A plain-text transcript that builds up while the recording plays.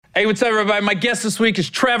Hey, what's up, everybody? My guest this week is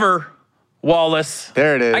Trevor Wallace.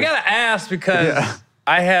 There it is. I gotta ask because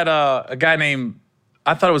I had a guy named,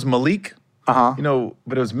 I thought it was Malik. You know,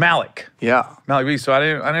 but it was Malik. Yeah. Malik B. So I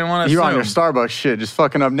didn't want to. You're on your Starbucks shit, just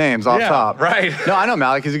fucking up names off top. Right. No, I know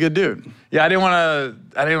Malik. He's a good dude. Yeah, I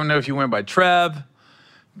didn't know if you went by Trev.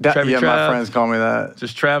 Trev. My friends call me that.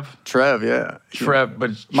 Just Trev? Trev, yeah. Trev,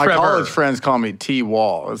 but My Trevor. college friends call me T.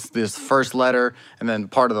 Wall. It's this first letter and then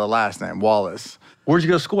part of the last name, Wallace. Where'd you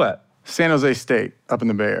go to school at? San Jose State, up in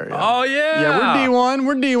the Bay Area. Oh, yeah. Yeah,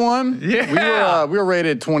 we're D1. Yeah. We were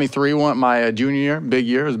rated 23 my junior year. Big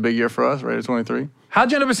year. It was a big year for us, rated 23.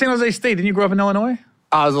 How'd you end up at San Jose State? Didn't you grow up in Illinois?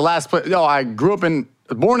 I was the last place. No, I grew up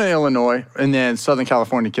born in Illinois and then Southern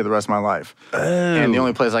California kid the rest of my life. Oh. And the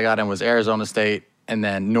only place I got in was Arizona State and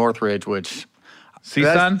then Northridge, which...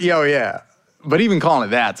 CSUN? Yeah. But even calling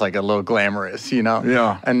it that's like a little glamorous, you know?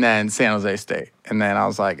 Yeah. And then San Jose State. And then I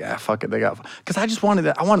was like, fuck it, they got... Because I just wanted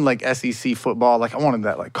that. I wanted like SEC football. Like I wanted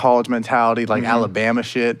that like college mentality, like Alabama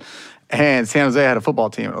shit. And San Jose had a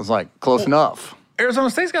football team. It was like close enough.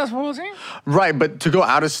 Arizona State's got a football team? Right, but to go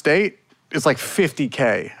out of state, it's like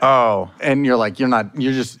 $50K. Oh. And you're like,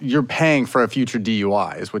 you're paying for a future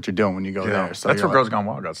DUI is what you're doing when you go there. So that's where like, Girls Gone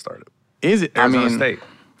Wild got started. Is it? Arizona State.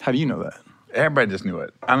 How do you know that? Everybody just knew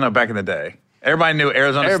it. I don't know, back in the day. Everybody knew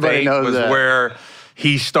Arizona State knows was that. where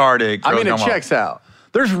he started. I mean, it checks out.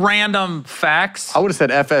 There's random facts. I would have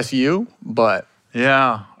said FSU, but...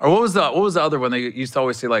 Yeah. Or what was the other one? They used to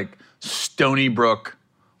always say like Stony Brook,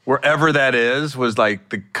 wherever that is, was like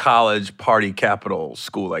the college party capital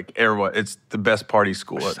school. Like everyone, it's the best party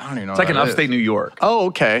school. I don't even know it's like what in that upstate is. New York. Oh,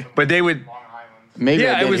 okay. But they would... Maybe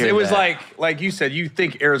Yeah, I did it was that. like you said, you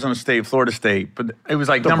think Arizona State, Florida State, but it was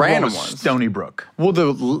like The number one random was ones. Stony Brook. Well,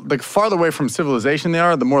 the farther away from civilization they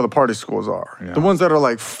are, the more the party schools are. Yeah. The ones that are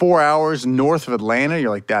like 4 hours north of Atlanta, you're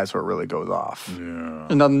like, that's where it really goes off. Yeah.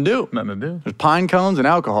 There's nothing to do. Nothing to do. There's pine cones and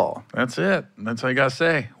alcohol. That's it. That's all you gotta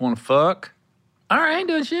say. Want to fuck? All right, I ain't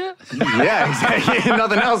doing shit. Yeah, exactly.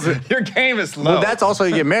 Nothing else. Your game is low. Well, that's also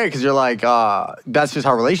you get married because you're like, that's just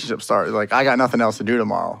how relationships start. Like, I got nothing else to do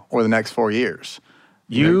tomorrow or the next 4 years.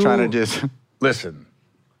 You're trying to just listen.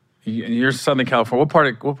 You're Southern California.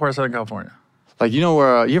 What part of Southern California? like, you know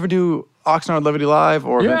where you ever do Oxnard Levity Live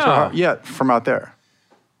or Ventura? Yeah, from out there.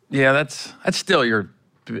 Yeah, that's still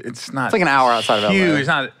it's not. It's like an hour outside of LA. huge.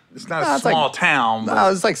 It's not a small town.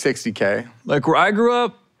 But It's like 60K. like where I grew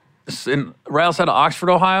up, right outside of Oxford,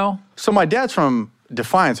 Ohio. So my dad's from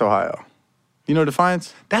Defiance, Ohio. You know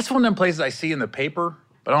Defiance? That's one of them places I see in the paper,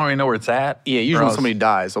 but I don't even know where it's at. Yeah, usually when somebody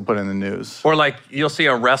dies, they'll put it in the news. Or like you'll see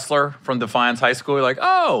a wrestler from Defiance High School, you're like,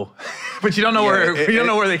 oh, but you don't know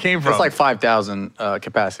where they came from. It's like 5,000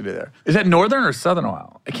 capacity there. Is that Northern or Southern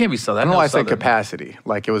Ohio? It can't be Southern. I don't know why I said Southern. capacity,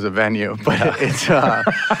 like it was a venue, but it's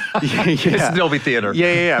It's Dolby Theater.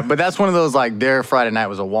 Yeah. But that's one of those like their Friday night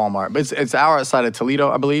was a Walmart, but it's an hour outside of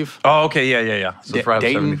Toledo, I believe. Oh, okay, yeah. So it's right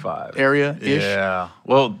Dayton 75 area-ish. Yeah.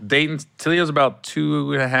 Well, Toledo's about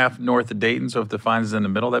 2.5 north of Dayton, so if Defiance is in the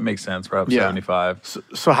middle, that makes sense. Right up 75.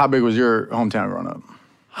 So how big was your hometown growing up?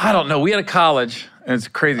 I don't know. We had a college, and it's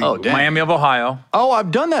crazy. Oh, dang. Miami of Ohio. Oh,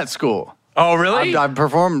 I've done that school. Oh, really? I've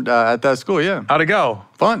performed at that school, yeah. How'd it go?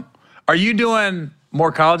 Fun. Are you doing more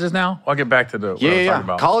colleges now? I'll get back to what I was talking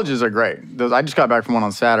about. Colleges are great. I just got back from one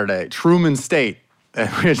on Saturday. Truman State,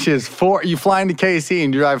 which is you fly into KC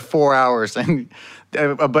and you drive 4 hours. And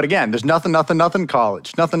but again, there's nothing,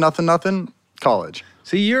 college. Nothing, college.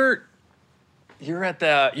 See, you're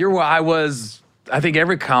where I was. I think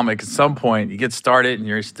every comic at some point you get started and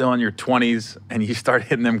you're still in your 20s and you start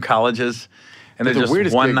hitting them colleges, and It's there's the just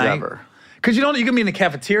weirdest one gigs night. ever. Because you can be in the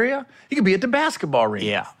cafeteria, you can be at the basketball arena.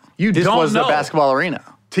 Yeah. You This don't was know the basketball arena.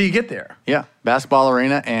 till you get there. Yeah, basketball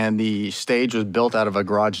arena, and the stage was built out of a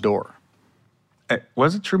garage door.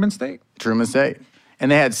 Was it Truman State? Truman State. And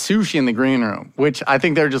they had sushi in the green room, which I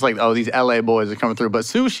think they're just like, oh, these LA boys are coming through. But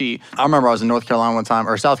sushi, I remember I was in North Carolina one time,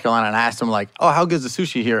 or South Carolina, and I asked them like, oh, how good's the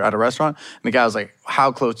sushi here at a restaurant? And the guy was like,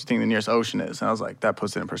 how close do you think the nearest ocean is? And I was like, that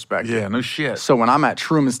puts it in perspective. Yeah, no shit. So when I'm at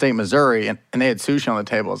Truman State, Missouri, and they had sushi on the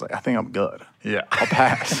table, I was like, I think I'm good. Yeah. I'll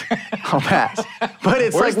pass. But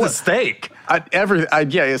it's Where's like the steak?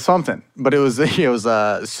 yeah, it's something. But it was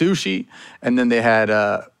sushi, and then they had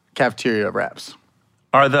cafeteria wraps.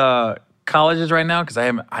 Are the colleges right now? Because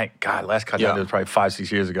last college I did was probably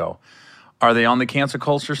 5-6 years ago. Are they on the cancel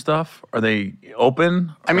culture stuff? Are they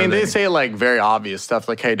open? I mean, they say like very obvious stuff,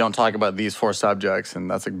 like, hey, don't talk about these 4 subjects,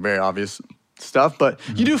 and that's like very obvious stuff. But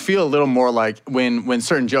you do feel a little more like when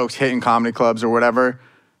certain jokes hit in comedy clubs or whatever,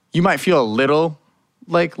 you might feel a little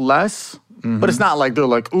like less, but it's not like they're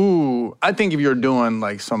like, ooh. I think if you're doing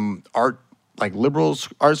like some art, like liberal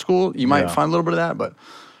art school, you might find a little bit of that, but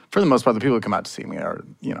for the most part, the people who come out to see me are,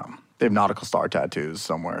 they have nautical star tattoos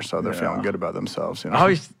somewhere, so they're feeling good about themselves.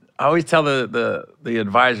 I always tell the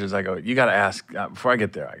advisors, I go, you got to ask before I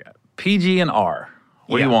get there. I got PG and R.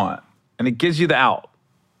 What do you want? And it gives you the out.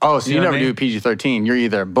 Oh, so you never do PG-13. You're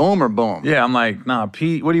either boom or boom. Yeah, I'm like, nah, what do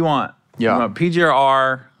you want? Yeah. You want PG or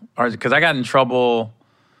R? Because I got in trouble.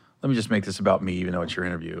 Let me just make this about me, even though it's your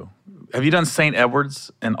interview. Have you done St.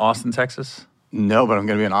 Edward's in Austin, Texas? No, but I'm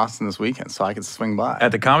going to be in Austin this weekend, so I can swing by.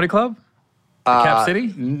 At the Comedy Club? Cap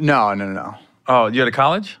City? No. Oh, you at a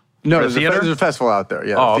college? No, there's a festival out there.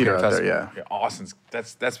 Yeah, oh, theater okay, out there, yeah. Austin's,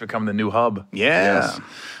 that's become the new hub. Yeah. Yes.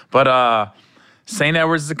 But St.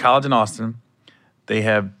 Edward's is a college in Austin. They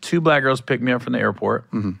have 2 black girls pick me up from the airport.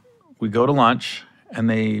 Mm-hmm. We go to lunch, and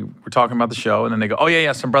they were talking about the show, and then they go, oh,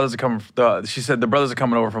 yeah, some brothers are coming. She said, the brothers are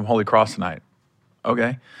coming over from Holy Cross tonight.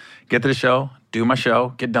 Okay. Get to the show, do my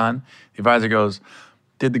show, get done. The advisor goes,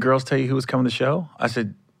 did the girls tell you who was coming to the show? I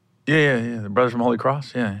said, yeah, the brothers from Holy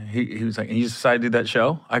Cross. Yeah. He was like, and you decided to do that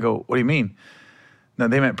show? I go, what do you mean? No,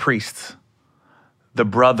 they meant priests. The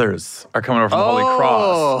brothers are coming over from Holy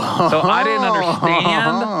Cross. So I didn't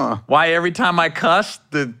understand why every time I cussed,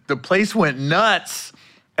 the place went nuts.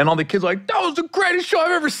 And all the kids were like, that was the greatest show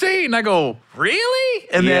I've ever seen. And I go, really?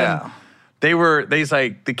 And then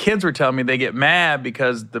the kids were telling me they get mad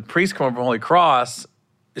because the priests coming from Holy Cross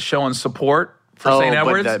is showing support for St.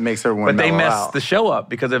 Edward's. But that makes everyone But they messed out. the show up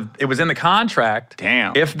because if it was in the contract.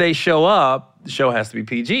 Damn. If they show up, the show has to be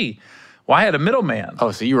PG. Well, I had a middleman.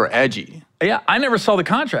 Oh, so you were edgy. Yeah, I never saw the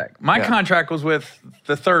contract. My contract was with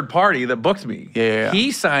the third party that booked me. Yeah.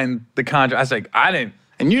 He signed the contract. I was like, I didn't.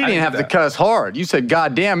 And you didn't have to cuss hard. You said,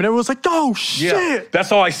 God damn, and everyone was like, oh, shit. Yeah,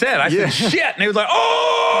 that's all I said. I said, shit. And he was like,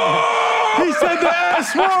 oh! He said the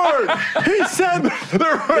S word. He said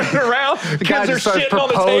they're running around. The guy kids are just starts shitting on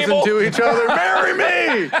the proposing table. to each other. Marry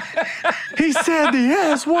me. He said the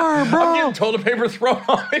S word, bro. I'm getting toilet paper thrown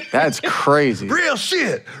on me. That's crazy. Real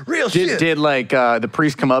shit. Did the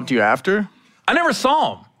priest come up to you after? I never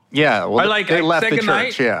saw him. Yeah, well, they left the second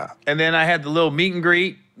church, night, and then I had the little meet and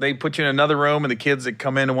greet. They put you in another room, and the kids that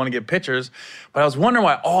come in and want to get pictures. But I was wondering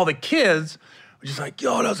why all the kids were just like,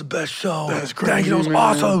 yo, that was the best show. That's crazy, Thank you, that was man.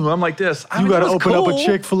 awesome. I'm like this. You got to open up a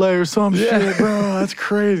Chick-fil-A or some shit, bro. That's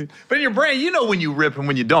crazy. But in your brain, you know when you rip and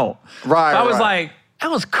when you don't. Right, So I was like, that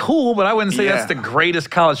was cool, but I wouldn't say that's the greatest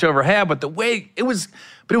college show ever had. But the way it was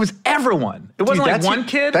everyone. It wasn't like one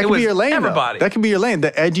kid. That it could was be your lane, everybody. Though. That could be your lane,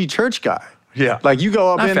 the edgy church guy. Yeah. Like you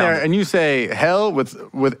go up I in found there it. and you say hell with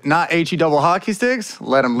not HE double hockey sticks,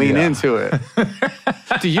 let him lean into it.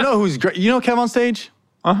 Dude, you know who's great? You know Kev on stage?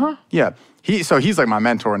 Uh-huh. Yeah. He's like my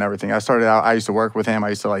mentor and everything. I used to work with him. I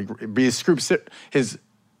used to like be script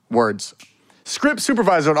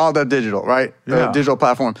supervisor on All That Digital, right? The digital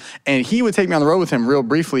platform. And he would take me on the road with him real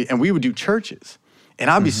briefly and we would do churches. And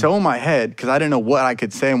I'd be so in my head because I didn't know what I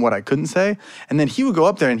could say and what I couldn't say. And then he would go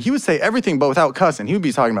up there and he would say everything, but without cussing. He would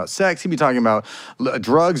be talking about sex. He'd be talking about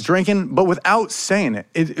drugs, drinking, but without saying it.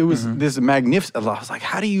 It was this magnificent. I was like,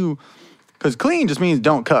 how do you... Because clean just means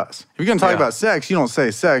don't cuss. If you're going to talk about sex, you don't say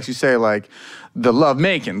sex. You say like the love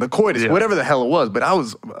making, the coitus, whatever the hell it was. But I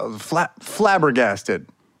was flabbergasted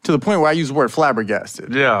to the point where I used the word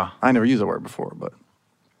flabbergasted. Yeah. I never used the word before, but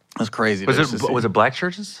that's crazy. Was it black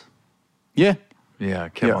churches? Yeah. Yeah,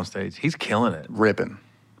 Kev on stage. He's killing it. Ripping.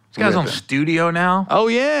 This guy's on studio now. Oh,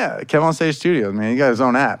 yeah. Kev on Stage Studios, man. He got his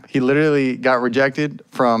own app. He literally got rejected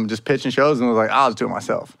from just pitching shows and was like, I'll just do it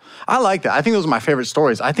myself. I like that. I think those are my favorite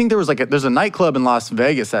stories. I think there was there's a nightclub in Las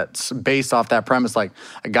Vegas that's based off that premise. Like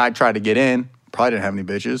a guy tried to get in, probably didn't have any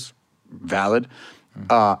bitches. Valid.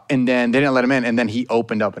 And then they didn't let him in, and then he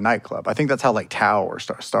opened up a nightclub. I think that's how like Tower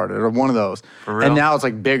started, or one of those. For real? And now it's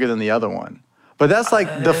like bigger than the other one. But that's like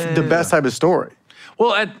the best type of story.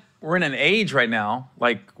 Well, we're in an age right now,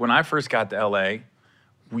 like when I first got to LA,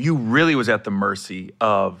 you really was at the mercy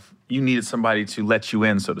of, you needed somebody to let you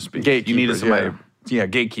in, so to speak. You needed somebody,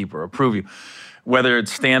 gatekeeper, approve you. Whether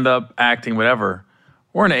it's stand-up, acting, whatever.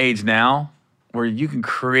 We're in an age now where you can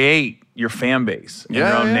create your fan base and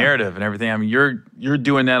your own narrative and everything. I mean, you're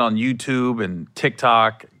doing that on YouTube and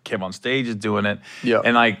TikTok. Kev on Stage is doing it. Yeah.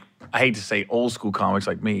 And like, I hate to say old school comics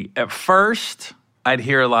like me. At first, I'd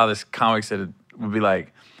hear a lot of this comics that would be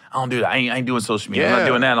like, I don't do that. I ain't doing social media. I'm not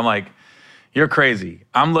doing that. I'm like, you're crazy.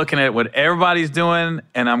 I'm looking at what everybody's doing,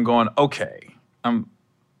 and I'm going, okay. I'm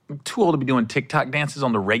too old to be doing TikTok dances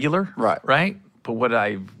on the regular. Right? But what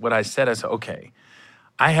I said, okay.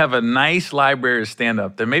 I have a nice library of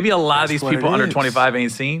stand-up that maybe a lot of these people under 25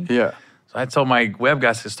 ain't seen. Yeah. So I told my web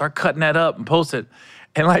guy, start cutting that up and post it.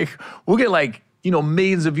 And like, we'll get like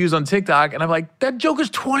millions of views on TikTok, and I'm like, that joke is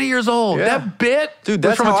 20 years old. Yeah. That bit, Dude, was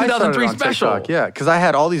that's from how a I started 2003 on special. TikTok. Yeah, because I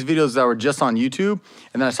had all these videos that were just on YouTube,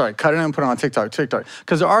 and then I started cutting them and putting them on TikTok.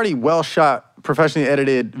 Because they're already well shot, professionally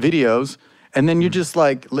edited videos, and then you're just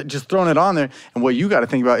like just throwing it on there. And what you got to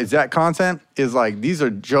think about is that content is like these are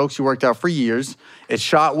jokes you worked out for years. It's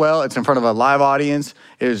shot well. It's in front of a live audience.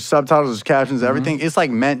 There's subtitles, there's captions, everything. It's like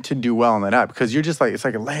meant to do well on that app because you're just like it's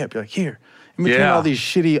like a layup. You're like here. In between all these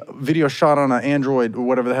shitty videos shot on an Android or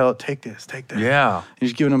whatever the hell, take this. Yeah. And you're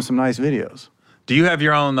just giving them some nice videos. Do you have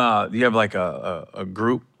your own, do you have like a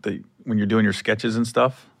group that when you're doing your sketches and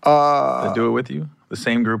stuff that do it with you? The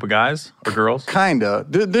same group of guys or girls? Kinda.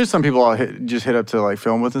 There's some people I'll just hit up to like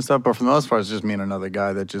film with and stuff, but for the most part, it's just me and another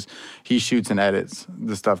guy that he shoots and edits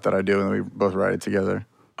the stuff that I do, and then we both write it together.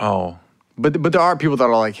 Oh. But there are people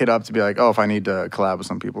that'll like hit up to be like, oh, if I need to collab with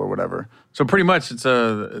some people or whatever. So pretty much it's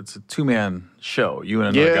a two-man show, you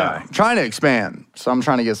and another guy. Trying to expand. So I'm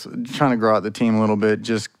trying to grow out the team a little bit,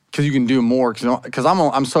 just because you can do more. Because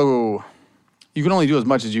I'm so you can only do as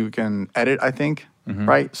much as you can edit, I think.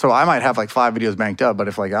 Right? So I might have like 5 videos banked up, but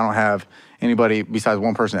if like I don't have anybody besides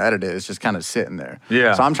one person to edit it, it's just kind of sitting there.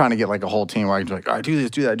 Yeah. So I'm trying to get like a whole team where I can be like, all right, do this,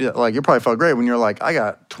 do that, do that. Like you probably felt great when you're like, I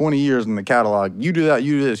got 20 years in the catalog. You do that,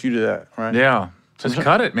 you do this, you do that. Right? Yeah. Just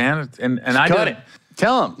cut it, man. And I cut did it.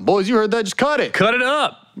 Tell them, boys, you heard that, just cut it. Cut it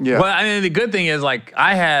up. Yeah. Well, I mean, the good thing is like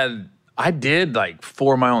I did like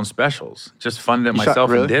 4 of my own specials. Just funded it myself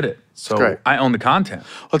really? and did it. So great. I own the content.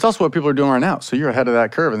 Well, it's also what people are doing right now. So you're ahead of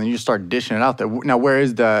that curve, and then you start dishing it out there. Now, where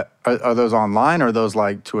is that? Are those online, or are those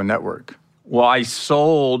like to a network? Well, I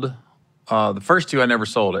sold the first 2. I never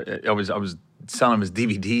sold it. I was selling them as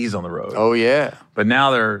DVDs on the road. Oh yeah. But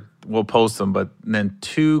now we'll post them. But then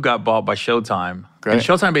 2 got bought by Showtime. Great. And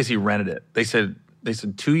Showtime basically rented it. They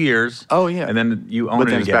said 2 years. Oh yeah. And then you own But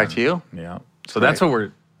it then again. it's back to you? Yeah. So that's what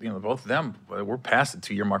we're. Both of them, we're past the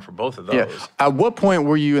 2-year mark for both of those. Yeah. At what point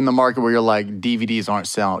were you in the market where you're like DVDs aren't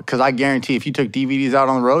selling? Because I guarantee if you took DVDs out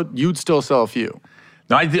on the road, you'd still sell a few.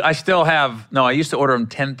 No, I still have. No, I used to order them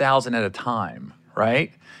 10,000 at a time,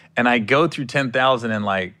 right? And I go through 10,000 in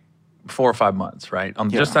like 4 or 5 months, right? I'm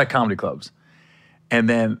just at comedy clubs, and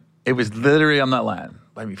then it was literally, I'm not lying,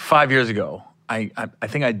 maybe 5 years ago. I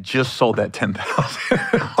think I just sold that 10,000.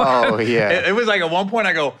 Oh yeah. It was like at one point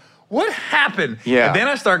I go, what happened? Yeah. And then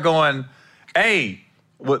I start going, hey,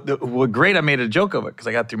 what great, I made a joke of it because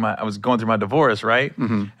I was going through my divorce, right?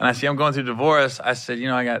 And I see I'm going through divorce. I said,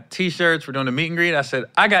 I got T-shirts. We're doing a meet and greet. I said,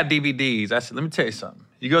 I got DVDs. I said, let me tell you something.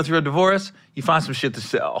 You go through a divorce, you find some shit to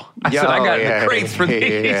sell. I said, I got the crates for these.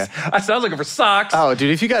 Yeah. I said, I was looking for socks. Oh,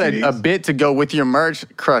 dude, if you got a bit to go with your merch,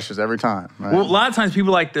 crushes every time. Right? Well, a lot of times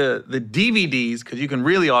people like the DVDs because you can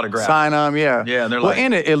really autograph. Sign them, yeah. Yeah, and they're well, like-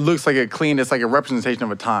 and it looks like it's like a representation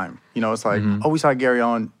of a time. It's like, oh, we saw Gary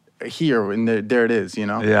on here, and there it is.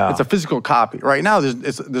 Yeah. It's a physical copy. Right now,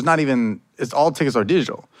 there's not even. It's all tickets are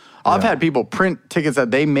digital. I've had people print tickets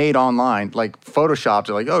that they made online, like photoshopped.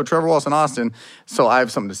 They're like, oh, Trevor Wallace in Austin, so I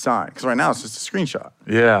have something to sign. Because right now it's just a screenshot.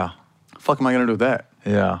 Yeah. Fuck am I gonna do with that?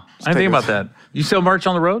 Yeah. I didn't think about that. You sell merch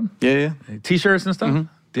on the road? Yeah. T-shirts and stuff?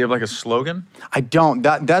 Do you have like a slogan? I don't.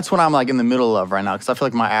 That's what I'm like in the middle of right now because I feel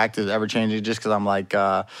like my act is ever changing. Just because I'm like,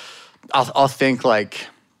 I'll think like,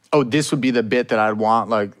 oh, this would be the bit that I'd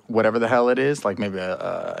want, like whatever the hell it is, like maybe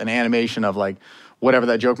an animation of like whatever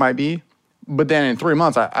that joke might be. But then in 3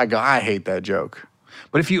 months, I go, I hate that joke.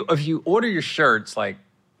 But if you order your shirts, like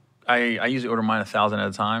I usually order mine 1,000 at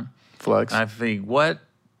a time. Flex. And I think what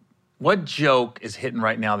joke is hitting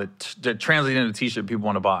right now that translates into a T-shirt people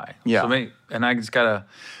want to buy? Yeah. So and I just gotta.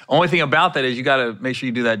 Only thing about that is you gotta make sure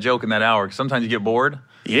you do that joke in that hour. Because sometimes you get bored.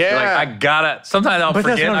 Yeah. You're like, I gotta. Sometimes I'll But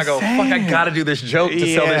that's forget. And what I go, I'm fuck, I saying. gotta do this joke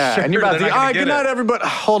to sell this shirt. And you're about to They're think, not all gonna right, get good night, it. everybody.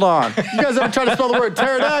 Hold on. You guys ever try to spell the word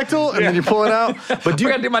pterodactyl? And then you pull it out? But I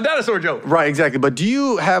gotta do my dinosaur joke. Right, exactly. But do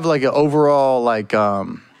you have like an overall like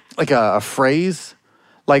a phrase,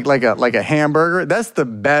 like a hamburger? That's the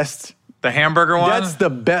best. The hamburger one. That's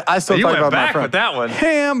the best. I still You talk went about my back friends. with that one.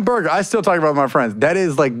 Hamburger. I still talk about my friends. That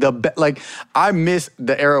is like the best. Like I miss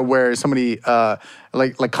the era where somebody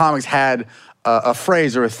like comics had a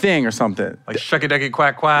phrase or a thing or something. like Shucky Ducky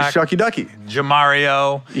Quack Quack. Shucky Ducky.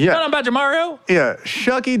 Jamario. Yeah. You know about Jamario? Yeah,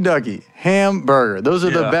 Shucky Ducky. Hamburger. Those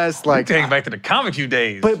are the Yeah. best. Like Taking back to the comic view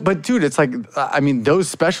days. But dude, it's like I mean those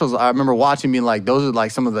specials. I remember watching being like those are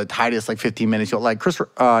like some of the tightest like 15 minutes. Like Chris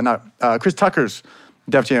Tucker's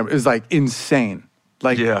Def Jam is like insane.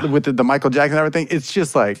 Like Yeah. with the Michael Jackson and everything, it's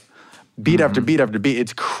just like beat after beat after beat.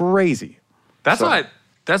 It's crazy. That's So- what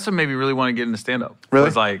made me really want to get into stand-up. Really?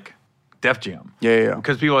 Was like Def Jam. Yeah.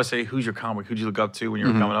 Because people always say, who's your comic? Who'd you look up to when you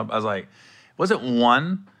were coming up? I was like, it wasn't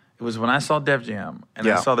one. It was when I saw Def Jam and I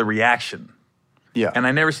Yeah. saw the reaction Yeah. And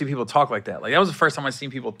I never see people talk like that. Like that was the first time I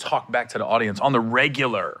seen people talk back to the audience on the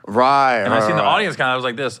regular. Right. And I seen the audience kind of, I was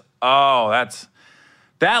like this, oh,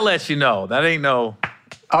 that lets you know. That ain't no,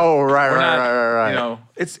 Oh, right, we're not, right. you know.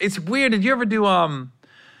 It's weird. Did you ever do,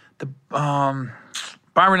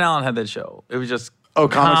 Byron Allen had that show. It was just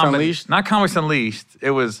Comics Unleashed? Not Comics Unleashed.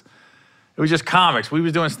 It was just comics. We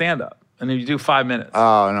was doing stand-up. And then you do 5 minutes.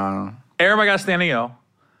 Oh, no. Everybody got standing O.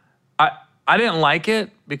 I didn't like it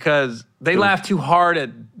because they laughed too hard at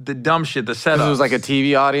the dumb shit, the setup. It was like a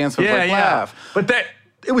TV audience with laugh. But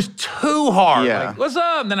it was too hard. Yeah. Like, what's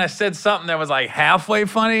up? And then I said something that was like halfway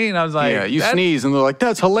funny, and I was like, Yeah, you sneeze and they're like,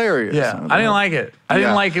 that's hilarious. Yeah, I didn't like it. I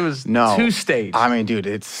didn't like it was too staged. I mean, dude,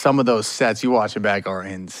 it's some of those sets you watch it back are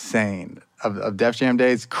insane. Of Def Jam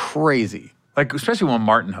days, crazy. Like, especially when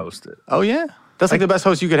Martin hosted. Oh, yeah. That's like the best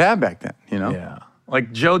host you could have back then, you know? Yeah.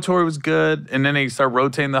 Like Joe Torre was good, and then they start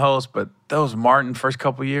rotating the host. But those Martin first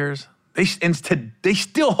couple years, they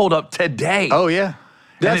still hold up today. Oh, yeah.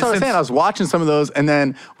 That's what I was saying. I was watching some of those, and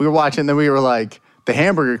then we were watching, and then we were like, the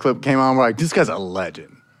hamburger clip came on, we're like, this guy's a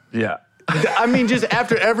legend. Yeah. I mean, just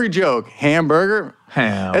after every joke, hamburger.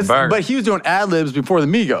 But he was doing ad-libs before the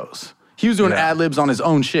Migos. He was doing ad-libs on his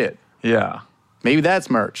own shit. Yeah. Maybe that's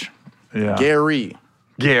merch. Yeah. Gary.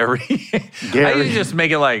 I usually just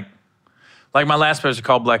make it like my last special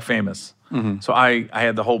called Black Famous. Mm-hmm. So I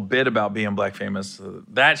had the whole bit about being Black Famous.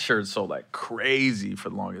 That shirt sold like crazy for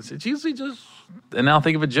the longest. It's usually just, and now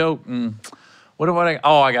think of a joke. What do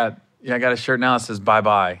I got a shirt now that says bye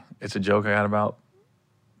bye. It's a joke I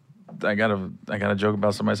got a joke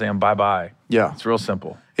about somebody saying bye bye. Yeah. It's real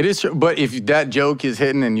simple. It is, but if that joke is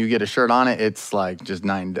hitting and you get a shirt on it, it's like just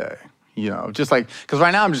 9 day. You know, just like, because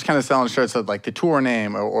right now I'm just kind of selling shirts with like the tour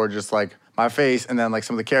name or just like my face and then like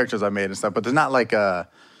some of the characters I made and stuff. But there's not like I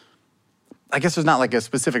guess there's not like a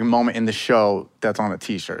specific moment in the show that's on a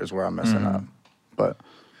t-shirt is where I'm messing up. But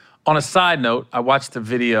on a side note, I watched the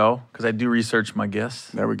video because I do research my guests.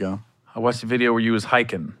 There we go. I watched the video where you was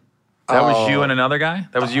hiking. That was you and another guy?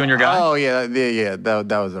 That was you and your guy? Oh, yeah.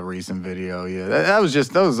 That was a recent video. Yeah.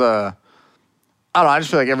 I don't know, I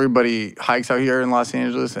just feel like everybody hikes out here in Los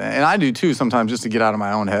Angeles, and I do too sometimes just to get out of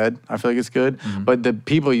my own head. I feel like it's good. Mm-hmm. But the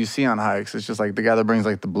people you see on hikes, it's just like the guy that brings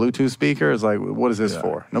like the Bluetooth speaker is like, what is this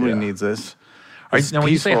for? Nobody needs this. Now,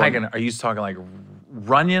 when you say hiking, are you talking like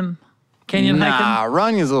Runyon Canyon hiking? Nah,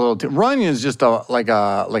 Runyon's a little Runyon's just like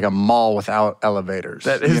a mall without elevators.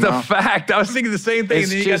 That is the fact. I was thinking the same thing.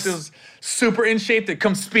 It's and then you got those super in shape that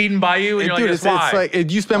come speeding by you, and you're dude, like, why? It's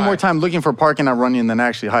like you spend more time looking for parking at Runyon than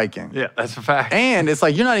actually hiking. Yeah, that's a fact. And it's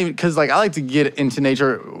like you're not even, because like I like to get into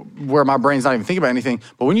nature where my brain's not even thinking about anything.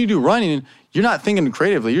 But when you do running, you're not thinking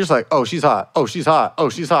creatively. You're just like, oh, she's hot. Oh, she's hot. Oh,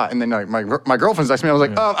 she's hot. And then like my girlfriend's next to me. I was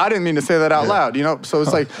like, oh, I didn't mean to say that out loud. You know. So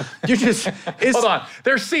it's like you're just. Hold on,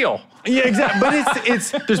 there's Seal. Yeah, exactly. But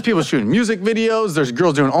it's there's people shooting music videos. There's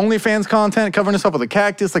girls doing OnlyFans content, covering herself with a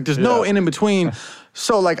cactus. Like there's no in between.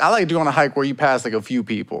 So like I like to go on a hike where you pass like a few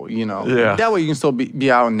people. You know. Yeah. That way you can still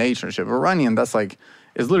be out in nature and shit. But Runyon, that's like.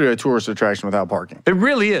 It's literally a tourist attraction without parking. It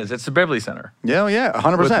really is. It's the Beverly Center. Yeah,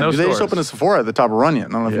 100%. They just opened a Sephora at the top of Runyon. I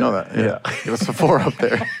don't know if you know that. Yeah. There's a Sephora up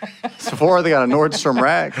there. Sephora, they got a Nordstrom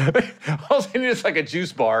rack. All they need is like a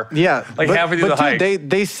juice bar. Yeah. Like halfway through the hike.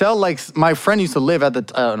 They sell like, my friend used to live at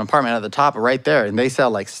an apartment at the top right there, and they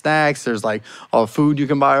sell like snacks. There's like all the food you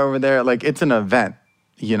can buy over there. Like it's an event,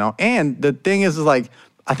 you know? And the thing is like,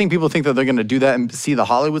 I think people think that they're going to do that and see the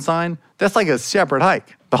Hollywood sign. That's like a separate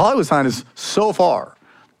hike. The Hollywood sign is so far.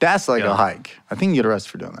 That's like a hike. I think you get arrested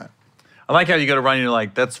for doing that. I like how you go to run and you're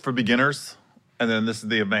like, that's for beginners, and then this is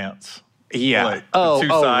the advance. Yeah. Like, oh,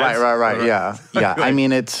 sides. right. Yeah. I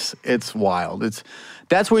mean, it's wild.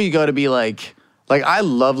 That's where you go to be like I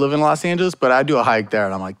love living in Los Angeles, but I do a hike there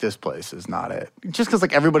and I'm like, this place is not it. Just because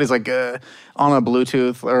like everybody's like on a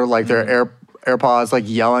Bluetooth or like their AirPods like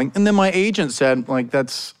yelling, and then my agent said like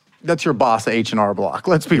that's your boss at H&R Block.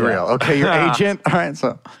 Let's be real. Okay, your agent. All right,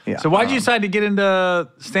 so yeah. So why'd you decide to get into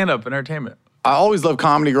stand-up entertainment? I always loved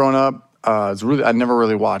comedy growing up. I never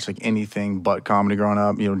really watched like anything but comedy growing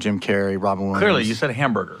up. You know, Jim Carrey, Robin Williams. Clearly, you said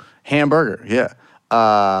hamburger. Hamburger,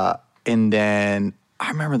 yeah. And then I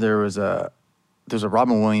remember there was a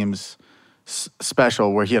Robin Williams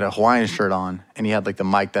special where he had a Hawaiian shirt on and he had like the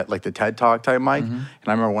mic that like the TED Talk type mic. Mm-hmm. And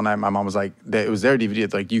I remember one night my mom was like, it was their DVD.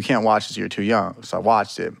 It's like, you can't watch this, you're too young. So I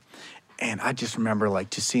watched it. And I just remember like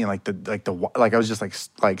just seeing like I was just like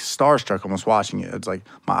starstruck almost watching it. It's like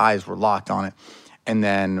my eyes were locked on it. And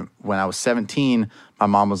then when I was 17, my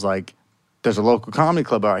mom was like, there's a local comedy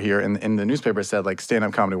club out here. And in the newspaper it said like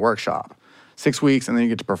stand-up comedy workshop. 6 weeks and then you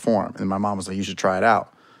get to perform. And my mom was like, you should try it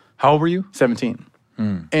out. How old were you? 17.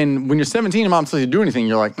 And when you're 17, your mom tells you to do anything,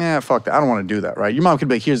 you're like, nah, fuck that. I don't want to do that, right? Your mom could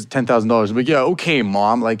be like, here's $10,000. You're like, yeah, okay,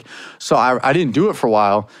 mom. Like, so I didn't do it for a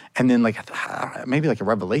while. And then like, maybe like a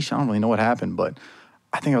revelation. I don't really know what happened, but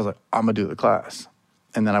I think I was like, I'm going to do the class.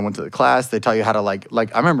 And then I went to the class. They tell you how to like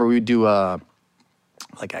I remember we would do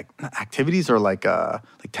like activities or like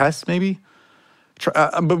tests maybe.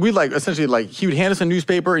 But we like essentially like he would hand us a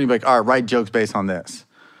newspaper and he'd be like, all right, write jokes based on this.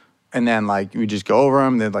 And then like we just go over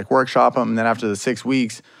them, they'd like workshop them. And then after the 6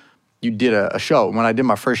 weeks, you did a show. When I did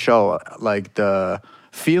my first show, like the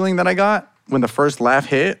feeling that I got when the first laugh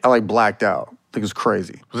hit, I like blacked out. Like it was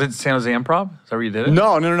crazy. Was it San Jose Improv? Is that where you did it?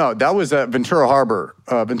 No. That was at Ventura Harbor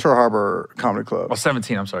Comedy Club. Well,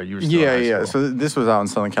 17, I'm sorry. You were still in high school. So this was out in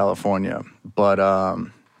Southern California. But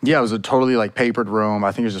yeah, it was a totally like papered room.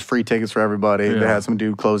 I think it was just free tickets for everybody. Yeah. They had some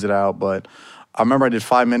dude close it out. But I remember I did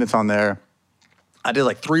 5 minutes on there. I did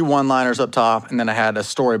like 3 one-liners up top, and then I had a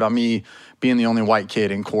story about me being the only white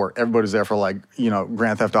kid in court. Everybody was there for like,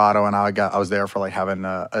 Grand Theft Auto, and I was there for like having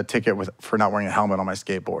a ticket for not wearing a helmet on my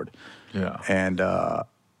skateboard. Yeah. And I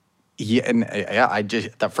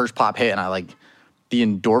just, that first pop hit, and I like, the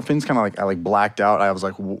endorphins kind of like, I like blacked out. I was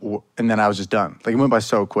like, and then I was just done. Like it went by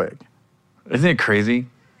so quick. Isn't it crazy?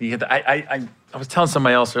 You get I was telling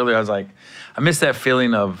somebody else earlier, I was like, I miss that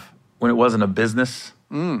feeling of when it wasn't a business.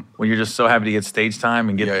 When you're just so happy to get stage time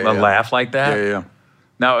and get a laugh like that. Yeah.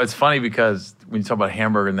 Now, it's funny because when you talk about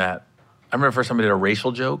Hamburger and that, I remember the first time I did a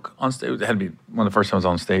racial joke on stage. It had to be one of the first times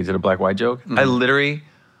on stage, did a black-white joke. I literally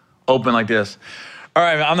opened like this. All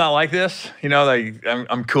right, I'm not like this. Like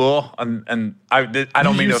I'm cool. And I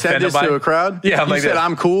don't mean to offend anybody. You said this to a crowd? Yeah, I'm like this. You said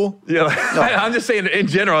I'm cool? Yeah, no. I'm just saying in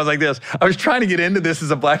general, I was like this. I was trying to get into this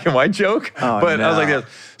as a black and white joke, but I was like this.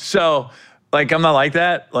 So... like, I'm not like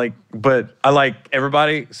that, like, but I like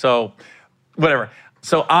everybody, so whatever.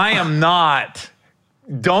 So I am not,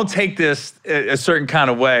 don't take this a certain kind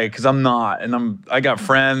of way, because I'm not, and I got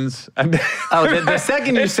friends. The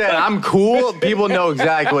second you said, I'm cool, people know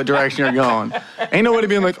exactly what direction you're going. Ain't nobody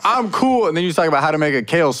being like, I'm cool, and then you talk about how to make a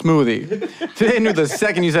kale smoothie. They knew the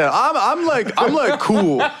second you said, I'm like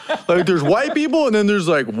cool. Like, there's white people, and then there's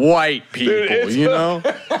like white people,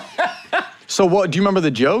 Dude, So what? Do you remember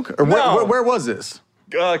the joke? Or no. where was this?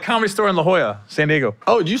 Comedy Store in La Jolla, San Diego.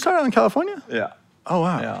 Oh, did you start out in California? Yeah. Oh,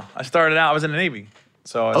 wow. Yeah. I started out, I was in the Navy.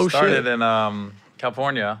 So I started in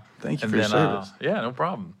California. Thank you for your service. Yeah, no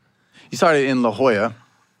problem. You started in La Jolla,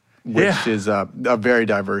 which is a very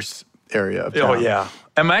diverse area of town. Oh, yeah.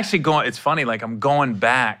 I'm actually going, it's funny, like I'm going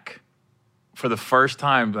back for the first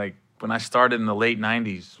time, like when I started in the late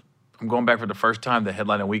 90s, I'm going back for the first time to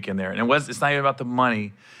headline a weekend there. And it's not even about the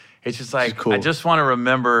money. It's just like, cool. I just want to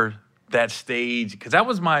remember that stage, because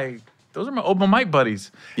those are my open mic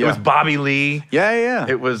buddies. Yeah. It was Bobby Lee. Yeah.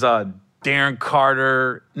 It was Darren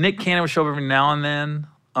Carter. Nick Cannon would show up every now and then.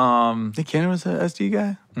 Nick Cannon was an SD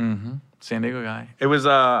guy? Mm-hmm. San Diego guy. It was,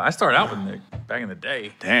 I started out with Nick back in the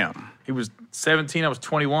day. Damn. He was 17, I was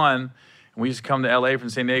 21, and we used to come to LA from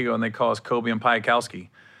San Diego, and they call us Kobe and Piakowski.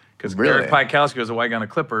 Because Eric Piakowski was a white guy on the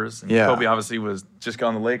Clippers, and Kobe obviously was just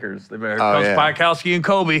gone to the Lakers. They comes Piakowski and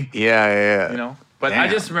Kobe. Yeah. But Damn. I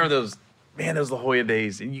just remember those La Jolla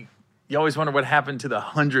days, and you always wonder what happened to the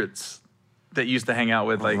hundreds that you used to hang out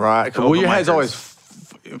with. Like, right. Well, your head's always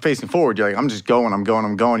facing forward. You're like, I'm just going.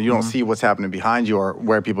 You don't see what's happening behind you or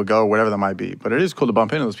where people go, whatever that might be. But it is cool to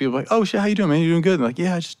bump into those people. Like, oh shit, how you doing, man? You doing good? And like,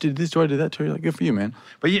 yeah, I just did this tour, I did that tour. You're like, good for you, man.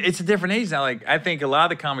 But it's a different age now. Like, I think a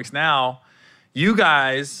lot of the comics now, you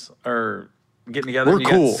guys are getting together. We're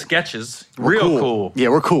cool. Sketches. We're real cool. Yeah,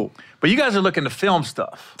 we're cool. But you guys are looking to film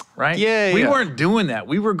stuff, right? Yeah. We weren't doing that.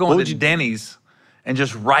 We were going to Denny's and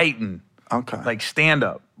just writing. Okay. Like stand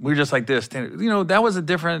up. We were just like this. That was a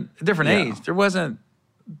different age. There wasn't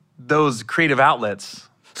those creative outlets.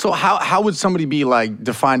 So how would somebody be like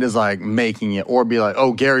defined as like making it, or be like,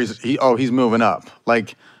 oh, he's moving up?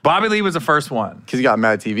 Like Bobby Lee was the first one. Because he got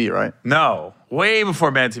Mad TV, right? No, way before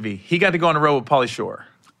Mad TV. He got to go on the road with Pauly Shore.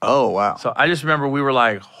 Oh, wow. So I just remember we were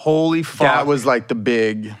like, holy fuck. That was like the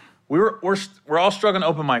big... We're all struggling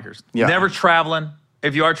open micers. Yeah. Never traveling.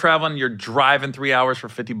 If you are traveling, you're driving 3 hours for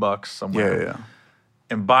 $50 somewhere. Yeah.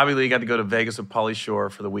 And Bobby Lee got to go to Vegas with Pauly Shore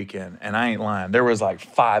for the weekend. And I ain't lying. There was like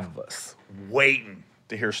 5 of us waiting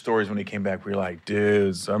to hear stories when he came back. We were like,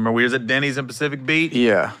 dudes. I remember we was at Denny's in Pacific Beach.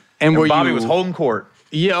 Yeah. And Bobby was holding court.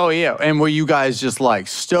 Yeah, oh yeah. And were you guys just like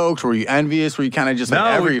stoked? Were you envious? Were you kind of just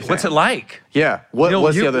like everything? What's it like? Yeah.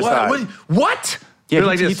 What's the other side? What?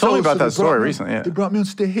 Yeah, he told me about that story recently. Yeah. They brought me on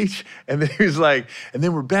stage, and then he was like, and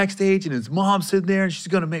then we're backstage, and his mom's sitting there, and she's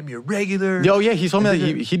gonna make me a regular. Oh yeah, he told me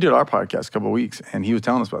that he did our podcast a couple of weeks, and he was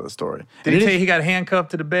telling us about the story. Did he say he got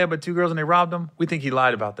handcuffed to the bed by 2 girls and they robbed him? We think he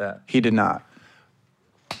lied about that. He did not.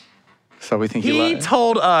 So we think He lied.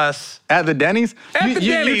 told us, At the Denny's? At you, the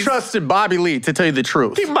you Denny's. trusted Bobby Lee to tell you the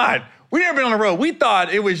truth. keep in mind, we never been on the road. We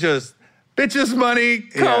thought it was just bitches, money,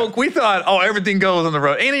 coke. Yeah. We thought, oh, everything goes on the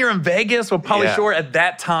road. And you're in Vegas with Pauly Yeah. Shore at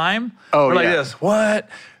that time. Oh, We're like yeah. this, what?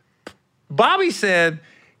 Bobby said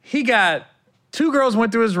he got 2 girls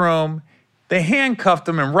went to his room. They handcuffed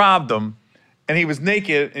him and robbed him. And he was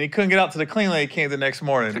naked, and he couldn't get out till the cleaning lady came the next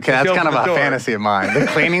morning. Okay, that's kind of a fantasy of mine. The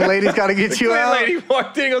cleaning lady's got to get you Cleaning out. lady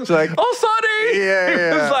walked in and goes, like, oh, Sonny. Yeah, He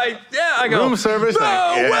yeah. was like, yeah. I go, Room service? no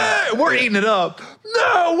Like, yeah. way. We're eating it up.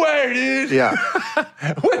 No way, dude. Yeah.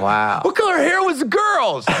 What, Wow. What color hair was the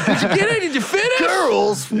girls? Did you get it? Did you finish?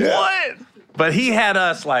 Girls? Yeah. What? But he had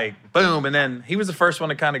us like, boom. And then he was the first one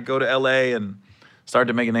to kind of go to LA and start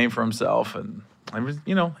to make a name for himself. And,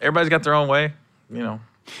 everybody's got their own way,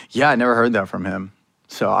 Yeah, I never heard that from him.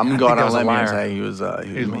 So I'm going to go out that on was a a limb here and liar.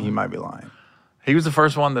 say he might be lying. He was the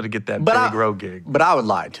first one to get that big road gig. But I would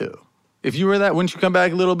lie too. If you were that, wouldn't you come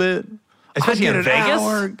back a little bit? Especially I in did an Vegas?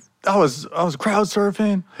 hour. I was crowd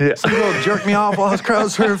surfing. Yeah. Some girl jerked me off while I was crowd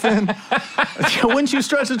surfing. Wouldn't you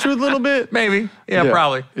stretch the truth a little bit? Maybe. Yeah,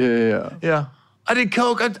 probably. Yeah. Yeah. I did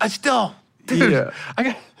coke. I still. Dude, Yeah.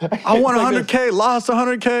 I won like 100K, lost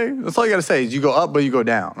 100K. That's all you got to say is you go up, but you go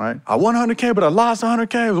down, right? I won 100K, but I lost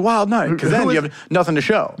 100K. It was a wild night because then you have nothing to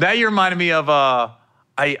show. That year reminded me of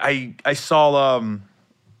I saw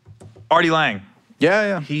Artie Lang.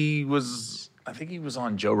 Yeah. I think he was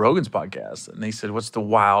on Joe Rogan's podcast, and they said, "What's the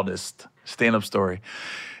wildest stand-up story?"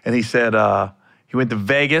 And he said he went to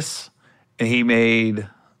Vegas and he made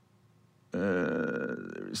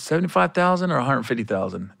 75,000 or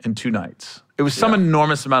 150,000 in 2 nights. It was some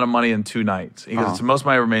enormous amount of money in 2 nights. He goes, "It's the most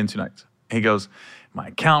money I ever made in 2 nights." He goes, "My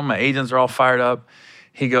accountant, my agents are all fired up."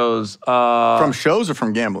 He goes, From shows or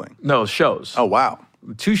from gambling? "No, shows. Oh, wow.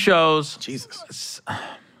 2 shows. Jesus.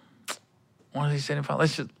 What did he say?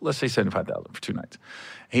 Let's say 75,000 for 2 nights."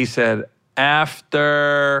 He said,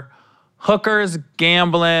 after hookers,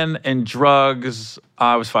 gambling, and drugs,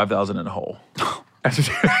 I was 5,000 in the hole.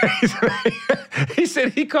 He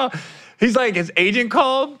said he called. He's like, his agent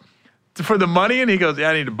called for the money, and he goes, "Yeah,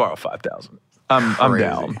 I need to borrow 5,000. I'm Crazy.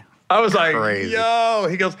 down." I was like, Crazy. "Yo!"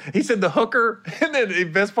 He said the hooker, and then the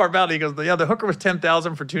best part about it, he goes, "Yeah, the hooker was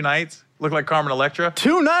 10,000 for 2 nights. Looked like Carmen Electra."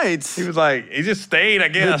 2 nights? He was like, he just stayed, I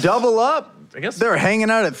The guess. double up? I guess They were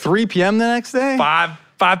hanging out at 3 p.m. the next day?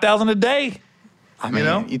 5,000 a day. I mean,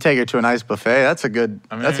 know? you take her to a nice buffet. That's a good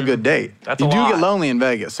date. that's you a do lot. get lonely in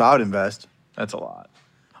Vegas, so I would invest. That's a lot.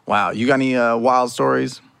 Wow. You got any wild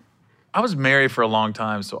stories? I was married for a long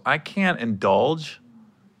time, so I can't indulge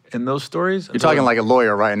in those stories. You're talking like a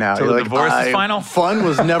lawyer right now. Till You're the like, divorce is final? Fun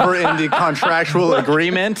was never in the contractual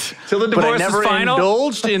agreement. Till the but I divorce is never final?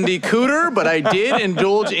 indulged in the cooter, but I did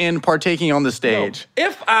indulge in partaking on the stage.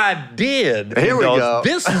 If I did, Here we indulge, go.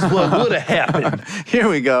 this is what would have happened. Here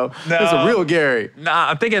we go. That's a real Gary. Nah,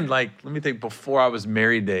 I'm thinking let me think. Before I was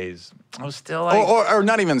married days, I was still like, Or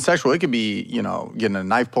not even sexual. It could be, getting a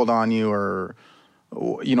knife pulled on you or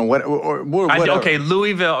whatever. okay,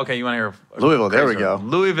 Louisville. Okay, you want to hear? Louisville, there we crazy go. one.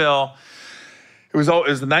 Louisville. It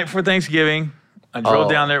was the night before Thanksgiving. I drove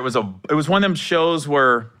down there. It was one of them shows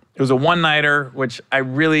where it was a one-nighter, which I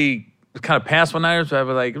really kind of past one-nighters. So I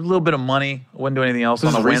was like a little bit of money. I wouldn't do anything else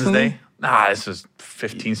on a recently? Wednesday. Nah, this was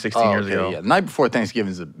 15, 16 years ago. Yeah. The night before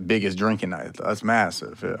Thanksgiving is the biggest drinking night. That's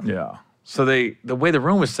massive. Yeah. Yeah. So the way the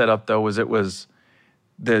room was set up though was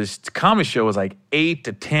the comedy show was like 8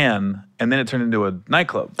 to 10, and then it turned into a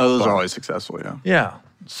nightclub. Oh, those bar. are always successful. Yeah. Yeah.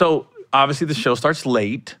 So obviously the show starts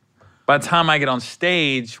late. By the time I get on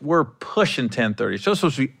stage, we're pushing 10:30. Show's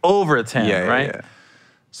supposed to be over at 10, right? Yeah.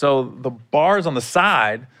 So the bar's on the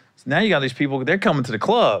side. So now you got these people, they're coming to the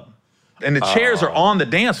club. And the chairs are on the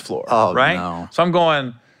dance floor, Oh, right? no. So I'm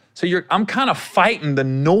going, I'm kind of fighting the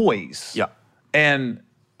noise. Yeah. And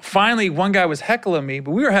finally, one guy was heckling me,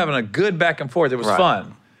 but we were having a good back and forth. It was Right.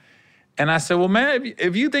 fun. And I said, well, man,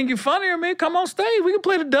 if you think you're funnier than me, come on stage. We can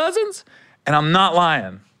play the dozens. And I'm not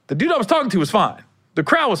lying. The dude I was talking to was fine. The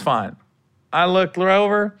crowd was fine. I looked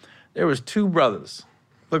over. There was 2 brothers.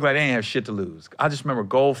 Looked like they didn't have shit to lose. I just remember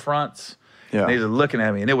gold fronts. Yeah. They were looking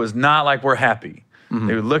at me. And it was not like we're happy.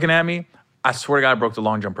 They were looking at me. I swear to God, I broke the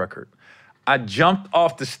long jump record. I jumped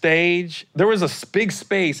off the stage. There was a big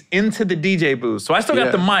space into the DJ booth. So I still got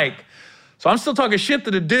Yeah. the mic. So I'm still talking shit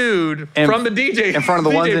to the dude from the DJ. In front of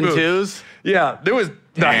the DJ ones and booth. twos? Yeah, there was.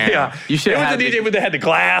 Yeah, You should there was have the DJ the- booth that had the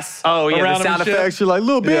glass. Oh, yeah, around the him sound and shit. effects. You're like,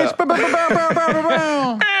 little bitch. Yeah. Bow, bow, bow, bow, bow, bow,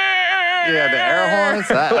 bow. Yeah, the air horns.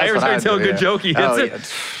 That's Every what time I you tell a do, good yeah. joke, he hits Oh, it. yeah.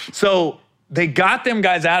 So they got them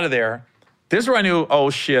guys out of there. This is where I knew, oh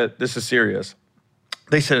shit, this is serious.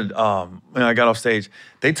 They said, when I got off stage,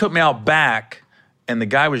 they took me out back and the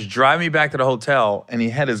guy was driving me back to the hotel, and he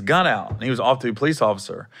had his gun out, and he was off to be a police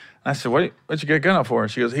officer. And I said, what you get a gun out for?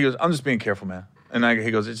 And he goes, I'm just being careful, man. And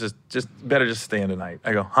he goes, it's just better just stay in tonight.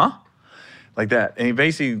 I go, huh? Like that. And he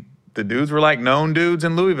basically, the dudes were like known dudes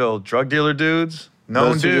in Louisville, drug dealer dudes,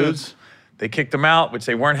 known dudes. They kicked him out, which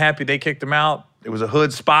they weren't happy they kicked him out. It was a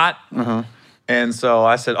hood spot. And so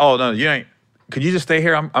I said, oh, no, you ain't. Could you just stay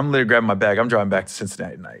here? I'm literally grabbing my bag. I'm driving back to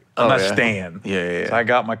Cincinnati tonight. I'm not staying. Yeah. So I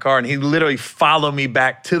got my car, and he literally followed me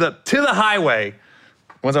back to the highway.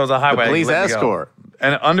 Once I was on the highway, the police escort.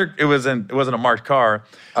 And it wasn't a marked car.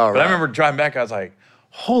 But I remember driving back. I was like,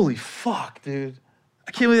 holy fuck, dude!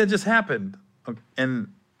 I can't believe that just happened.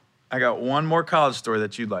 And I got one more college story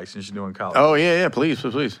that you'd like since you're doing college. Oh yeah, please.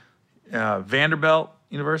 Vanderbilt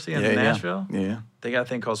University in Nashville. Yeah. They got a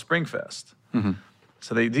thing called Springfest.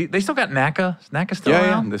 So they still got NACA. Is NACA still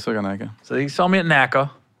around? Yeah, they still got NACA. So they saw me at NACA.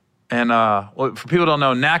 And for people who don't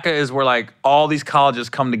know, NACA is where like all these colleges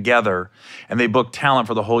come together and they book talent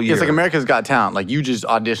for the whole year. It's like America's Got Talent. Like you just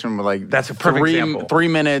audition with like that's a perfect example. 3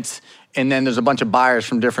 minutes, and then there's a bunch of buyers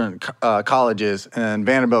from different colleges. And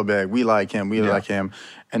Vanderbilt be like, we like him, like him.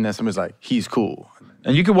 And then somebody's like, he's cool.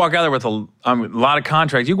 And you could walk out there with a lot of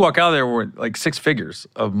contracts. You could walk out there with like 6 figures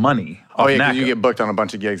of money. Oh yeah, because you get booked on a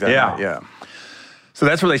bunch of gigs that night. Yeah. So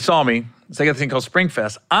that's where they saw me. So they got a thing called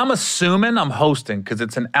Springfest. I'm assuming I'm hosting because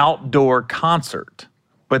it's an outdoor concert.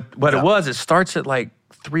 But what it was, it starts at like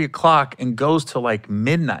 3 o'clock and goes till like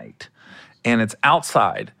midnight. And it's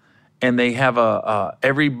outside. And they have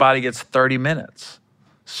everybody gets 30 minutes.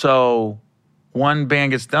 So one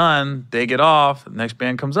band gets done, they get off, the next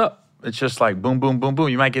band comes up. It's just like boom, boom, boom, boom.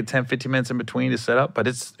 You might get 10, 15 minutes in between to set up, but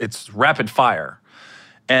it's rapid fire.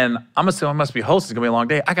 And I'm assuming I must be hosting. It's going to be a long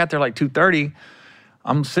day. I got there like 2:30.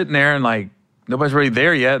 I'm sitting there and like, nobody's really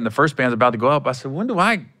there yet. And the first band's about to go up. I said, when do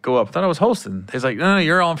I go up? I thought I was hosting. He's like, no,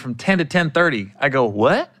 you're on from 10 to 10:30. I go,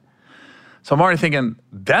 what? So I'm already thinking,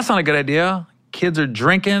 that's not a good idea. Kids are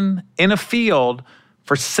drinking in a field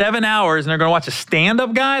for 7 hours and they're going to watch a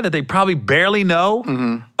stand-up guy that they probably barely know.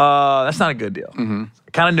 That's not a good deal.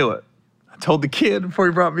 I kind of knew it. I told the kid before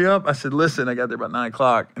he brought me up, I said, listen, I got there about 9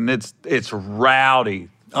 o'clock and it's rowdy.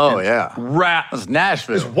 Oh, yeah. That's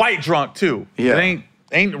Nashville. It's white drunk, too. Yeah. It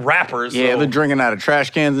ain't rappers. Yeah, they're drinking out of trash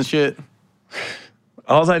cans and shit.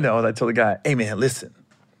 All I know is I told the guy, hey, man, listen,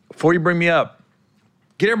 before you bring me up,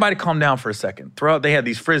 get everybody to calm down for a second. They had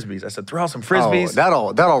these Frisbees. I said, throw out some Frisbees.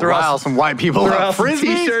 Oh, that'll rile some white people up. Out Frisbees?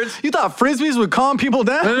 T-shirts. You thought Frisbees would calm people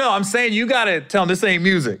down? No, I'm saying you got to tell them this ain't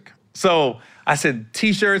music. So I said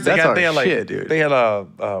T-shirts. They had shit, dude. They had,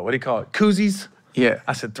 what do you call it, koozies. Yeah.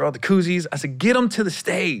 I said, throw out the koozies. I said, get them to the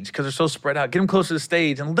stage because they're so spread out. Get them close to the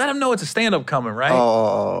stage and let them know it's a stand-up coming, right?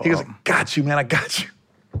 Oh. He goes, got you, man. I got you.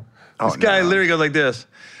 This guy literally goes like this.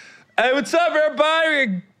 Hey, what's up,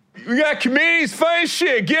 everybody? We got comedians, funny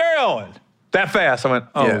shit. Get on. That fast. I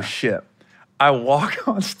went, shit. I walk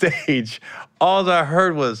on stage. All I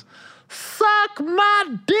heard was, suck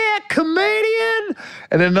my dick, comedian.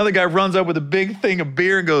 And then another guy runs up with a big thing of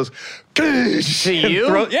beer and goes, to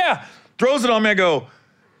you? Throws it on me. I go,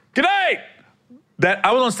 good night.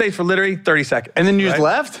 I was on stage for literally 30 seconds. And then you just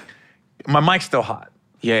left? My mic's still hot.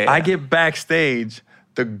 Yeah. I get backstage.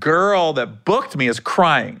 The girl that booked me is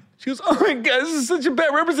crying. She goes, oh my God, this is such a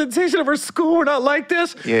bad representation of our school. We're not like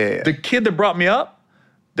this. Yeah. The kid that brought me up,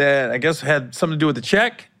 that I guess had something to do with the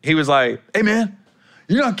check, he was like, hey man,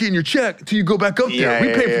 you're not getting your check until you go back up there.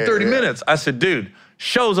 We paid for 30 minutes. I said, dude,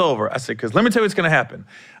 show's over. I said, because let me tell you what's going to happen.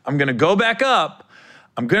 I'm going to go back up.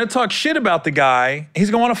 I'm going to talk shit about the guy.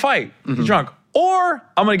 He's going to want to fight. He's drunk. Or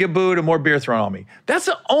I'm going to get booed and more beer thrown on me. That's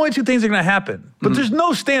the only 2 things that are going to happen. But there's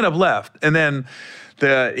no stand-up left. And then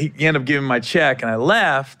he ended up giving my check, and I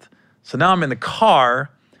left. So now I'm in the car,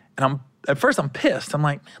 and at first I'm pissed. I'm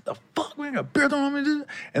like, man, the fuck? We got beer thrown on me?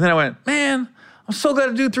 And then I went, man, I'm so glad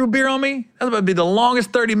a dude threw beer on me. That's about to be the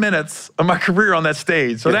longest 30 minutes of my career on that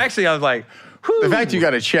stage. So actually I was like, whew. The fact you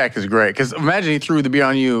got a check is great. Because imagine he threw the beer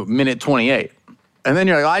on you minute 28. And then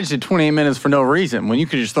you're like, I just did 28 minutes for no reason when you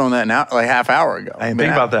could just thrown that like half hour ago. I didn't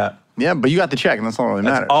think about that. Yeah, but you got the check, and that's all that really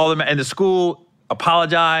matters. And the school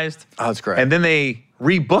apologized. Oh, that's great. And then they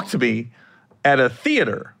rebooked me at a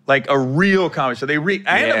theater, like a real comedy show.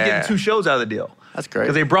 I ended up getting 2 shows out of the deal. That's great.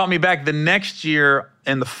 Because they brought me back the next year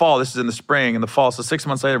in the fall. This is in the spring, in the fall. So 6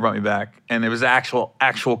 months later, they brought me back. And it was an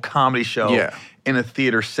actual comedy show in a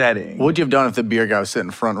theater setting. What would you have done if the beer guy was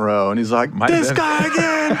sitting front row and he's like, this guy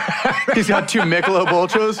again? He's got 2 Michelob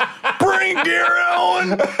Ultras. Bring Gary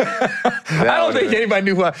on. I don't think anybody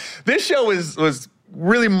knew who This show was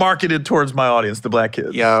really marketed towards my audience, the black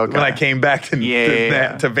kids. Yeah, okay. When I came back to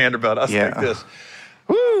Vanderbilt, I was like this.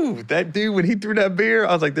 Woo! That dude, when he threw that beer,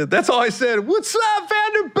 I was like, that's all I said. What's up,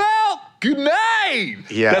 Vanderbilt? Good night.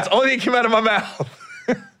 Yeah. That's the only thing that came out of my mouth.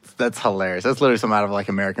 That's hilarious. That's literally something out of like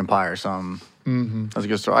American Pie or something. Mm-hmm. That's a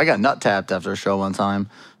good story. I got nut tapped after a show one time.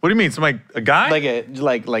 What do you mean? Somebody, a guy?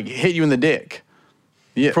 Like hit you in the dick.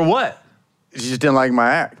 Yeah. For what? She just didn't like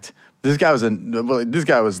my act. This guy was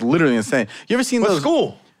literally insane. You ever seen What those?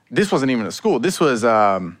 school? This wasn't even a school. This was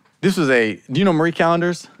a. Do you know Marie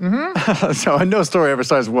Callender's? Mm-hmm. So I know a story ever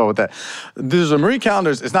starts well with that. There's a Marie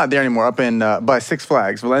Callender's. It's not there anymore. Up in by Six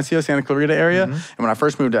Flags, Valencia, Santa Clarita area. Mm-hmm. And when I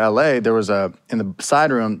first moved to LA, there was in the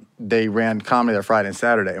side room they ran comedy there Friday and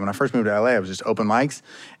Saturday. And when I first moved to LA, it was just open mics,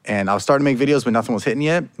 and I was starting to make videos, but nothing was hitting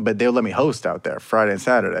yet. But they would let me host out there Friday and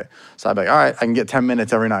Saturday. So I'd be like, all right, I can get 10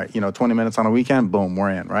 minutes every night. 20 minutes on a weekend. Boom,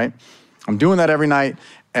 we're in. Right. I'm doing that every night,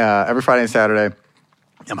 every Friday and Saturday.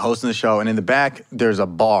 I'm hosting the show, and in the back, there's a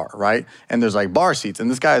bar, right? And there's like bar seats, and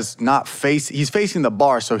this guy's he's facing the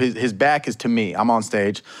bar, so his back is to me. I'm on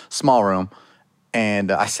stage, small room,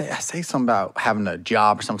 and I say something about having a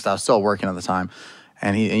job or something, because I was still working at the time.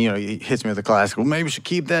 And he hits me with the classic, well, maybe you should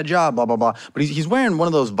keep that job, blah, blah, blah. But he's wearing one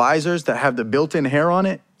of those visors that have the built-in hair on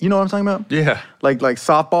it. You know what I'm talking about? Yeah. Like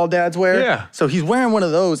softball dads wear? Yeah. So he's wearing one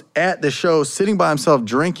of those at the show, sitting by himself,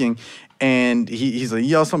 drinking. And he's like,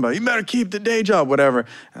 yell something about, you better keep the day job, whatever.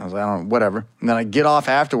 And I was like, I don't know, whatever. And then I get off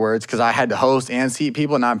afterwards because I had to host and seat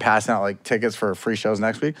people, and now I'm passing out like tickets for free shows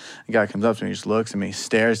next week. The guy comes up to me, just looks at me,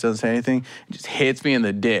 stares, doesn't say anything, just hits me in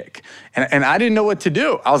the dick. And I didn't know what to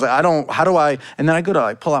do. I was like, how do I? And then I go to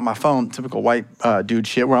like pull out my phone, typical white dude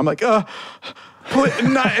shit, where I'm like,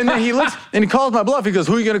 and then he looks and he calls my bluff. He goes,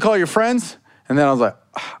 who are you gonna call your friends? And then I was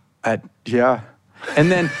like, yeah.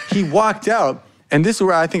 And then he walked out. And this is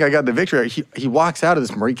where I think I got the victory. He walks out of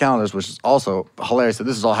this Marie Callender's, which is also hilarious that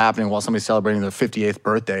this is all happening while somebody's celebrating their 58th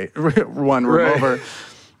birthday, one room over.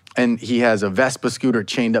 And he has a Vespa scooter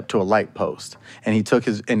chained up to a light post. And he took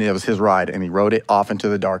and it was his ride, and he rode it off into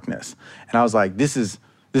the darkness. And I was like, this is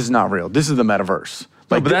not real. This is the metaverse.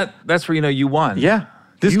 Like, but that's where you won. Yeah.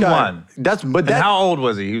 This guy won. How old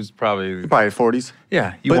was he? He was probably 40s.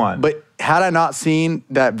 Yeah, you won. But had I not seen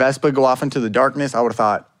that Vespa go off into the darkness, I would have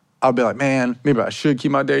thought, I'll be like, man, maybe I should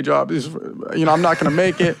keep my day job. I'm not going to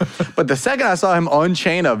make it. But the second I saw him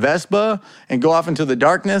unchain a Vespa and go off into the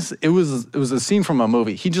darkness, it was a scene from a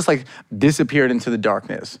movie. He just like disappeared into the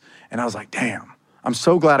darkness. And I was like, damn, I'm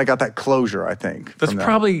so glad I got that closure, I think. He's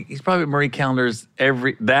probably at Marie Callender's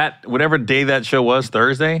whatever day that show was,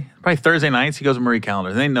 Thursday. Probably Thursday nights, he goes to Marie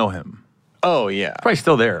Callender's, and they know him. Oh, yeah. Probably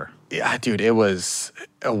still there. Yeah, dude, it was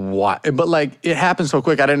a what? But like, it happened so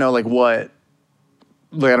quick, I didn't know like what.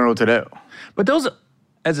 Like, I don't know what to do. But those,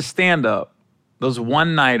 as a stand-up, those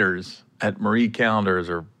one-nighters at Marie Callender's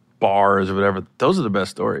or bars or whatever, those are the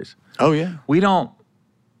best stories. Oh, yeah. We don't,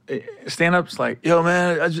 stand-up's like, yo,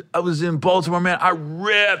 man, I was in Baltimore, man. I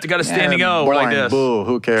ripped. I got a standing O like this. Boo,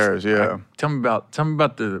 who cares? Yeah. Tell me about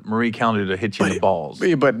the Marie Callender to hit you in the balls.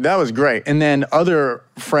 But that was great. And then other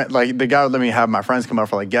friend, like the guy would let me have my friends come up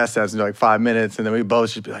for like guest sets and do like 5 minutes, and then we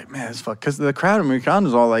both just be like, man, it's fuck, because the crowd at Marie Callender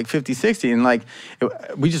was all like 50, 60, and like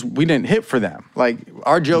we didn't hit for them. Like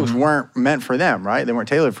our jokes weren't meant for them, right? They weren't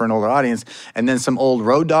tailored for an older audience. And then some old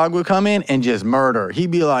road dog would come in and just murder. He'd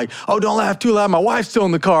be like, oh, don't laugh too loud, my wife's still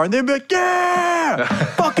in the car, and they'd be like, yeah,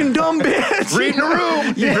 fucking dumb bitch. Reading the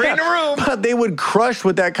room. Yeah. Reading the room. But they would crush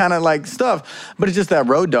with that kind of like stuff. But it's just that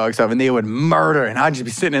road dog stuff, and they would murder, and I'd just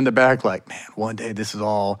be sitting in the back like, man, one day this is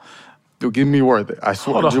all, it'll give me worth it. I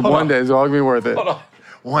swear, one day it's all gonna be worth it.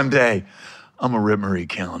 One day, I'm gonna rip Marie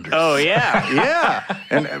Callender's. Oh yeah,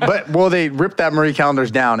 yeah. They ripped that Marie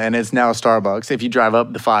Callender's down, and it's now Starbucks. If you drive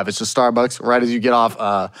up the 5, it's just Starbucks right as you get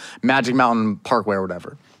off Magic Mountain Parkway or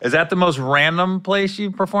whatever. Is that the most random place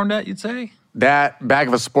you performed at, you'd say? That, back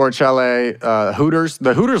of a sports chalet, Hooters.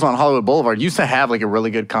 The Hooters on Hollywood Boulevard used to have like a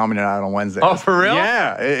really good comedy night on Wednesday. Oh, for real?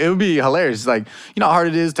 Yeah, it would be hilarious. It's like, you know how hard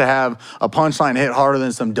it is to have a punchline hit harder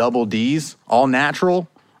than some double Ds, all natural,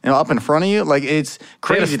 up in front of you? Like, it's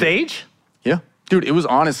crazy. They had a stage? Yeah. Dude, it was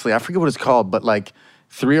honestly, I forget what it's called, but like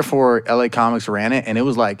 3 or 4 LA comics ran it, and it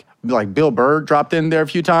was like Bill Burr dropped in there a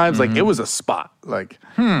few times. Like, it was a spot. Like,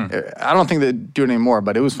 I don't think they do it anymore,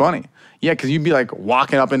 but it was funny. Yeah, because you'd be like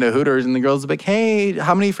walking up into Hooters, and the girls would be like, hey,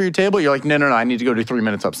 how many for your table? You're like, no, I need to go do 3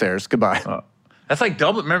 minutes upstairs. Goodbye. That's like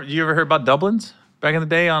Dublin. Remember, you ever heard about Dublin's back in the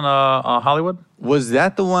day on Hollywood? Was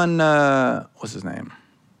that the one, what's his name?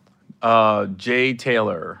 Jay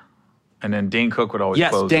Taylor. And then Dane Cook would always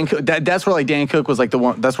close. Yes, Dane Cook. That's where like Dan Cook was like the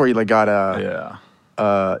one, that's where he like got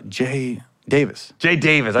Jay Davis. Jay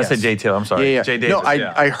Davis. I said Jay Taylor. I'm sorry. Yeah. Jay Davis. No,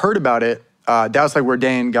 I heard about it. That was like where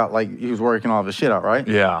Dane got like, he was working all of his shit out, right?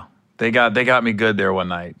 Yeah. They got me good there one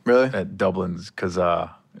night. Really? At Dublin's, because it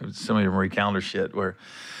was similar to Marie Callender shit where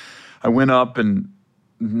I went up and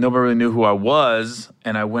nobody really knew who I was,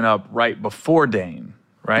 and I went up right before Dane,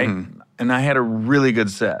 right? And I had a really good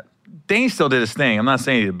set. Dane still did his thing. I'm not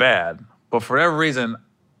saying he did bad, but for whatever reason,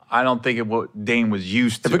 I don't think of what Dane was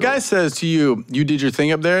used to. If a guy says to you, you did your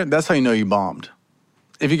thing up there, that's how you know you bombed.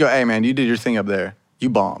 If you go, hey man, you did your thing up there, you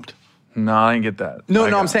bombed. No, I didn't get that. No,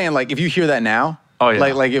 I'm saying like if you hear that now, oh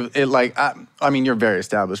yeah, like if it like I mean you're very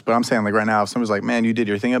established, but I'm saying like right now if somebody's like, man, you did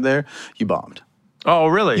your thing up there, you bombed. Oh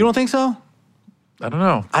really? You don't think so? I don't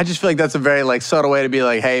know. I just feel like that's a very like subtle way to be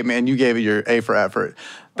like, hey man, you gave it your A for effort.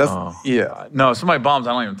 That's yeah. No, if somebody bombs,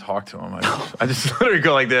 I don't even talk to them. I just literally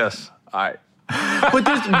go like this. All right. But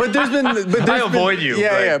there's been I avoid you.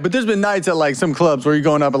 Yeah. But there's been nights at like some clubs where you're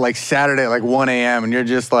going up at like Saturday at like 1 a.m. and you're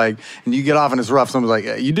just like, and you get off and it's rough. Someone's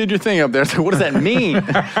like, you did your thing up there. So what does that mean?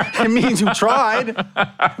 It means you tried.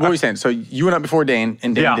 What were you saying? So you went up before Dane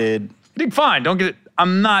and Dane did. He did fine. Don't get it.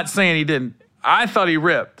 I'm not saying he didn't. I thought he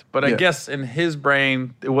ripped, but I guess in his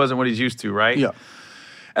brain it wasn't what he's used to, right? Yeah.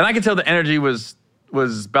 And I could tell the energy was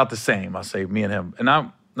about the same. I'll say me and him,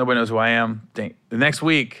 and nobody knows who I am. Dane. The next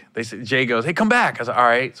week, they said, Jay goes, hey, come back. I was like, all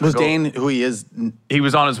right. So was Dane who he is? He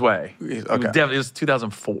was on his way. Okay. It was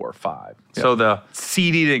 2004, 5. Yeah. So the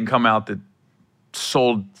CD didn't come out that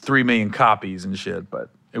sold 3 million copies and shit, but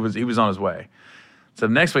he was on his way. So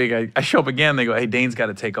the next week, I show up again. They go, hey, Dane's got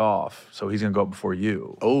to take off, so he's going to go up before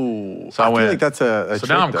you. Oh. So I feel like that's a So trick,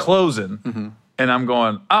 now I'm though. closing, and I'm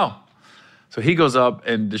going, oh. So he goes up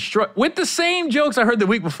and with the same jokes I heard the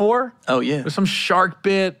week before. Oh, yeah. With some shark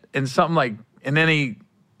bit and something like, and then he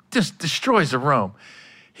just destroys the room.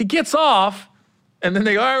 He gets off, and then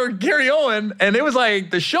they go, all right, Gary Owen, and it was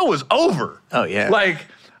like the show was over. Oh, yeah. Like,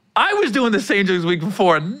 I was doing the same jokes the week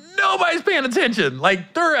before, and nobody's paying attention.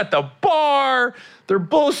 Like, they're at the bar, they're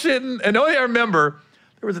bullshitting, and the only thing I remember,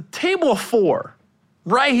 there was a table of 4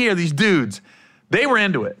 right here, these dudes. They were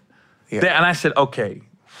into it. Yeah. And I said, okay,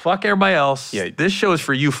 fuck everybody else. Yeah. This show is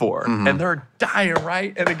for you 4. And they're dying,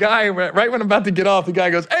 right? And the guy, right when I'm about to get off, the guy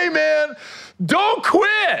goes, hey, man, don't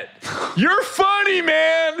quit. You're funny,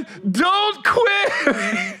 man. Don't quit.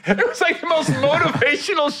 It was like the most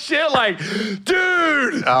motivational shit. Like,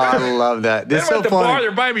 dude. Oh, I love that. This is Then so at the funny. bar,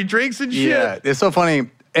 they're buying me drinks and shit. Yeah, it's so funny.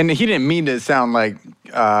 And he didn't mean to sound like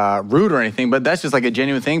rude or anything, but that's just like a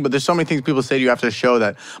genuine thing. But there's so many things people say to you after the show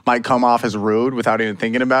that might come off as rude without even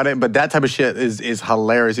thinking about it. But that type of shit is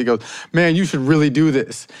hilarious. He goes, man, you should really do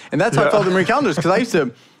this. And that's how I felt in Marie Callender's, because I used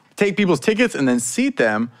to take people's tickets and then seat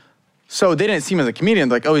them. So they didn't see him as a comedian.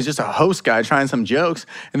 Like, oh, he's just a host guy trying some jokes.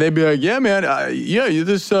 And they'd be like, yeah, man, you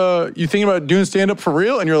thinking about doing stand-up for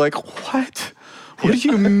real? And you're like, what? What do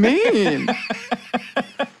you mean?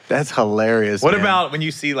 That's hilarious. What man. about when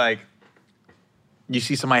you see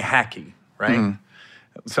somebody hacky, right?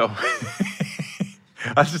 So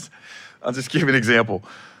I'll just give you an example.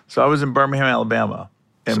 So I was in Birmingham, Alabama,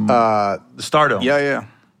 and the Stardome. Yeah.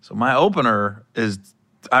 So my opener is,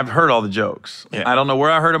 I've heard all the jokes. Yeah. I don't know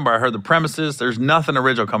where I heard them, but I heard the premises. There's nothing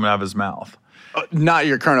original coming out of his mouth. Not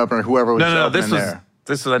your current opener, whoever was No, opening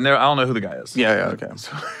this was I don't know who the guy is. Yeah, okay.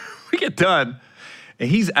 So we get done,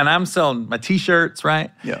 and I'm selling my T-shirts,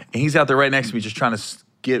 right? Yeah. And he's out there right next to me, just trying to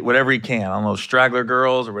get whatever he can. I don't know, straggler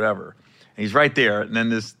girls or whatever. And he's right there, and then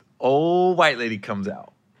this old white lady comes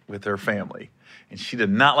out with her family, and she did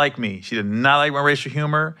not like me. She did not like my racial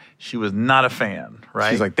humor. She was not a fan,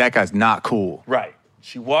 right? She's like, that guy's not cool. Right.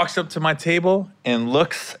 She walks up to my table and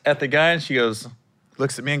looks at the guy, and she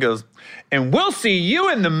looks at me and goes, and we'll see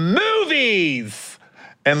you in the movies.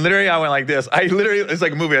 And literally, I went like this. It's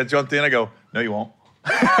like a movie. I jumped in. I go, no, you won't.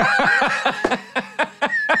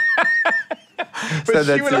 But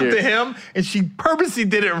she went up to him, and she purposely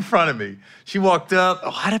did it in front of me. She walked up.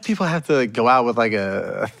 Why do people have to go out with like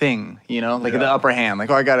a thing, like the upper hand? Like,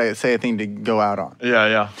 oh, I got to say a thing to go out on.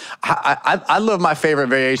 Yeah. I love my favorite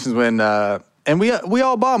variations when, and we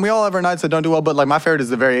all bomb. We all have our nights that don't do well, but like my favorite is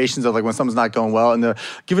the variations of like when something's not going well and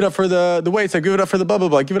give it up for the weights, give it up for the blah, blah,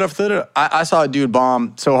 blah, give it up for the, I saw a dude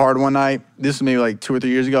bomb so hard one night. This was maybe like 2 or 3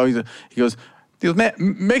 years ago. He goes, man,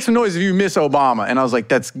 make some noise if you miss Obama. And I was like,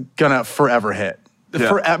 that's gonna forever hit.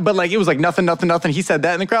 Yeah. But like, it was like nothing. He said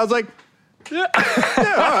that and the crowd's like, yeah, all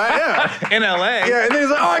right, yeah. In L.A. Yeah, and then he's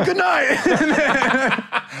like, all right, good night.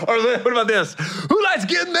 Or what about this? Who likes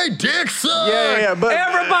getting their dick sucked? Yeah. But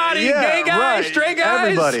everybody, gay guys, right. straight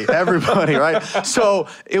guys. Everybody, right? So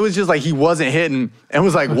it was just like he wasn't hitting and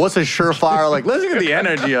was like, what's a surefire? Like, let's get the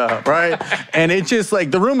energy up, right? And it just like,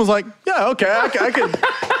 the room was like, yeah, okay, I could.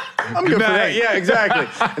 I'm good for that. Yeah, exactly.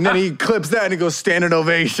 And then he clips that and he goes, standing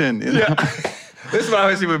ovation. Yeah. This is what I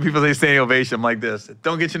always see when people say standing ovation. I'm like this.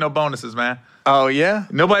 Don't get you no bonuses, man. Oh, yeah?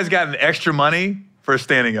 Nobody's gotten extra money for a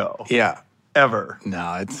standing O. Yeah. Ever.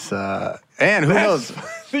 No, it's, and who knows?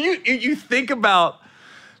 So you think about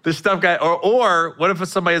the stuff guy, or what if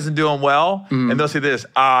somebody isn't doing well and they'll say this,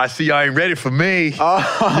 I see y'all ain't ready for me. Y'all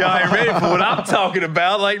ain't ready for what I'm talking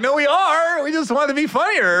about. Like, no, we are. We just want to be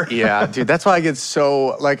funnier. Yeah, dude, that's why I get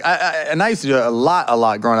so, like, and I used to do it a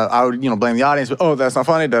lot growing up. I would, blame the audience, oh, that's not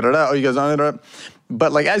funny, da-da-da, oh, you guys don't, da-da-da.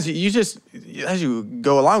 But, like, as you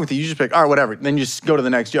go along with it, you just pick, all right, whatever. Then you just go to the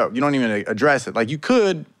next joke. You don't even address it. Like, you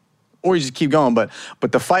could, or you just keep going. But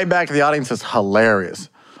the fight back of the audience is hilarious.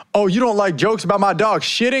 Oh, you don't like jokes about my dog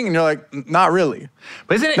shitting? And you're like, not really.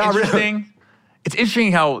 But isn't it Not interesting? really. It's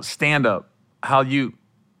interesting how stand-up, and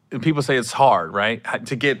people say it's hard, right?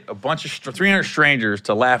 To get a bunch of 300 strangers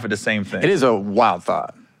to laugh at the same thing. It is a wild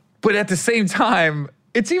thought. But at the same time,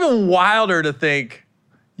 it's even wilder to think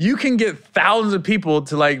you can get thousands of people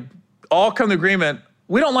to like all come to agreement,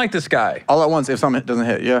 we don't like this guy. All at once, if something doesn't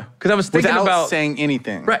hit, yeah. Because I was thinking Without about saying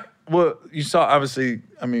anything. Right. Well, you saw, obviously,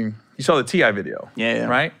 you saw the T.I. video. Yeah.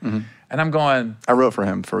 Right? Mm-hmm. And I'm going, I wrote for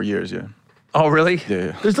him for years, yeah. oh, really?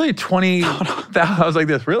 Yeah. There's literally 20,000. I was like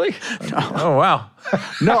this, really? No. Oh, wow.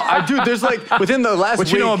 No, I do. There's like, within the last What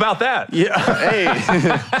week. you know about that? Yeah,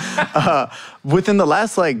 hey. Within the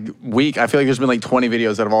last like week, I feel like there's been like 20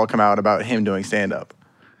 videos that have all come out about him doing stand-up.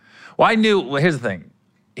 Well, here's the thing.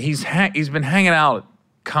 He's been hanging out at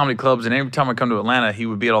comedy clubs, and every time I come to Atlanta, he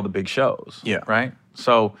would be at all the big shows. Yeah. Right?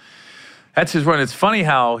 So that's his run. It's funny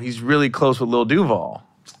how he's really close with Lil Duval.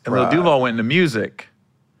 And Lil Right. Duval went into music.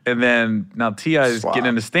 And then now T.I. is Swap. getting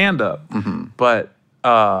into stand-up. Mm-hmm. But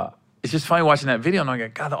it's just funny watching that video, and I'm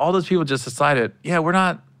like, God, all those people just decided, yeah, we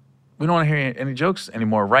don't want to hear any jokes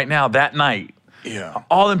anymore right now, that night. Yeah.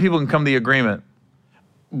 All them people can come to the agreement.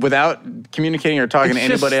 Without communicating or talking to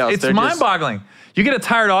anybody else. It's they're just- mind-boggling. You get a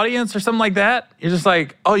tired audience or something like that, you're just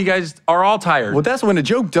like, oh, you guys are all tired. Well, that's when a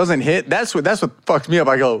joke doesn't hit. That's what fucks me up.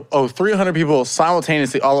 I go, 300 people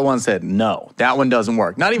simultaneously all at once said, no, that one doesn't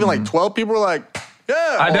work. Not even like 12 people were like,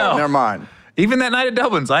 yeah. I know. Never mind. Even that night at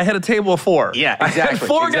Dublin's, I had a table of 4. Yeah, I exactly. had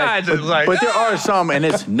 4 exactly. guys. It was like, but there are some, and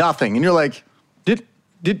it's nothing. And you're like,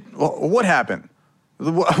 what happened?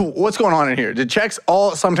 What's going on in here? Did checks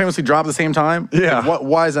all simultaneously drop at the same time? Yeah.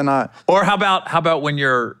 Why is that not? Or how about when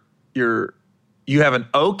you have an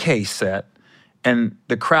okay set and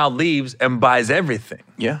the crowd leaves and buys everything,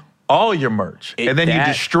 Yeah. all your merch, and then you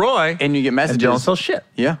destroy, and you get messages. and don't sell shit.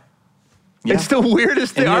 Yeah. Yeah. It's the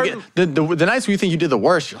weirdest thing. And you get, the nights where you think you did the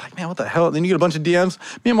worst, you're like, man, what the hell? Then you get a bunch of DMs.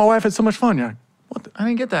 Me and my wife had so much fun. You're like, what the? I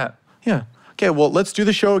didn't get that. Yeah. Okay, well, let's do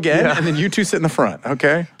the show again, Yeah. and then you two sit in the front,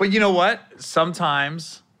 okay? But you know what?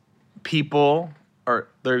 Sometimes people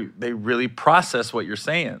they really process what you're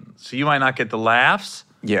saying. So you might not get the laughs,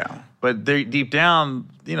 Yeah. but they deep down,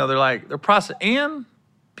 they're processing. And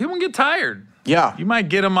people can get tired. Yeah. You might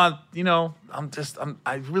get them on,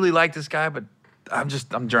 I really like this guy, but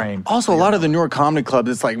I'm drained. Also, a lot of the newer comedy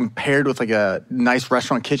clubs, it's like paired with like a nice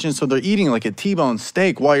restaurant kitchen, so they're eating like a T-bone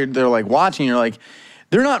steak while they're like watching. You're like,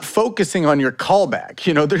 they're not focusing on your callback.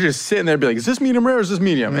 They're just sitting there, be like, is this medium rare or is this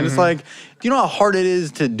medium? And it's like, do you know how hard it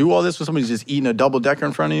is to do all this when somebody's just eating a double decker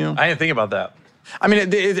in front of you? I didn't think about that. I mean,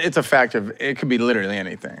 it's a fact of it could be literally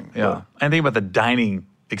anything. Yeah. But I didn't think about the dining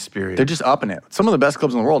experience. they're just upping it. Some of the best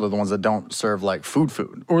clubs in the world are the ones that don't serve like food.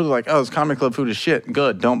 Or they're like, oh, this comedy club food is shit.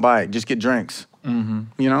 Good, don't buy it. Just get drinks. Mm-hmm.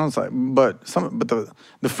 It's like, but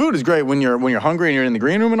the food is great when you're hungry and you're in the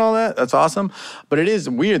green room and all that. That's awesome. But it is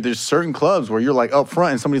weird. There's certain clubs where you're like up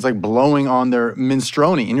front and somebody's like blowing on their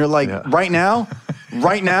minestrone, and you're like, right now,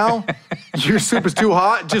 your soup is too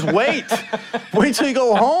hot. Just wait till you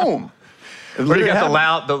go home. Where you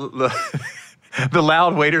got the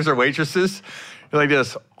loud waiters or waitresses. You're like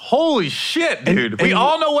this. Holy shit, dude! We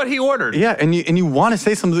all know what he ordered. Yeah, and you want to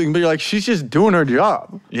say something, but you're like, she's just doing her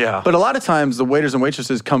job. Yeah. But a lot of times, the waiters and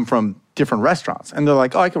waitresses come from different restaurants, and they're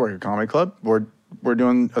like, oh, I could work at a comedy club. We're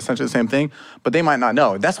doing essentially the same thing, but they might not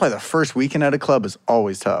know. That's why the first weekend at a club is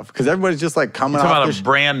always tough, because everybody's just like coming You're off. talking about a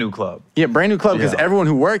brand new club. Yeah, brand new club, because everyone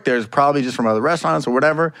who worked there is probably just from other restaurants or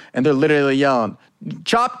whatever, and they're literally yelling,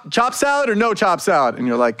 chop salad or no chop salad? And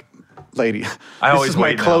you're like, lady, this is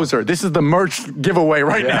my closer. Now. This is the merch giveaway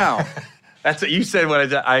right now. That's what you said.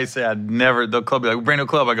 What I said, I'd never. The club, like brand new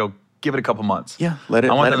club. I go, give it a couple months. Yeah, let it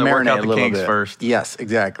them to work marinate out a the little kinks bit first. Yes,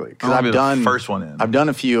 exactly. Because I've done the first one in. I've done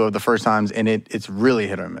a few of the first times, and it's really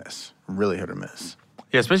hit or miss. Really hit or miss.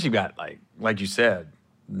 Yeah, especially you got like you said,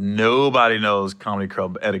 nobody knows comedy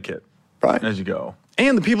club etiquette. Right. As you go,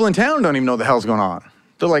 and the people in town don't even know what the hell's going on.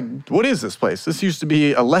 They're like, what is this place? This used to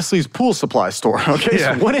be a Leslie's Pool Supply store. Okay,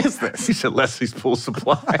 so what is this? You said Leslie's Pool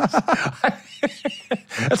Supplies.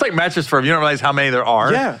 That's like Mattress Firm. You don't realize how many there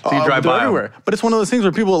are. Yeah, So you drive they're by 'em. everywhere. But it's one of those things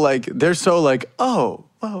where people like they're so like, oh,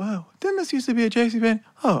 wow, didn't this used to be a JCPenney?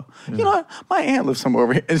 Oh, you know what? My aunt lives somewhere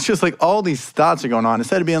over here. And it's just like all these thoughts are going on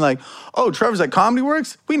instead of being like, oh, Trevor's at Comedy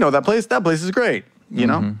Works. We know that place. That place is great. You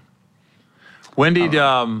know? When did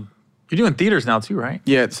you're doing theaters now too, right?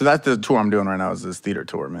 Yeah. So that's the tour I'm doing right now. Is this theater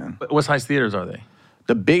tour, man? What size theaters are they?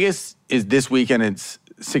 The biggest is this weekend. It's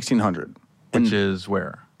 1,600. Which is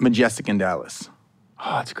where? Majestic in Dallas.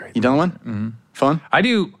 Oh, that's great. You done one? Mm-hmm. Fun? I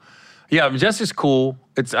do. Yeah, Majestic's cool.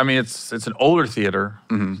 It's an older theater.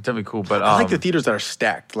 It's definitely cool. But I like the theaters that are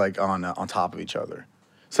stacked like on top of each other.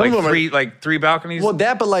 Some like of them are, three balconies. well,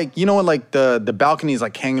 that, but like you know when like the balcony is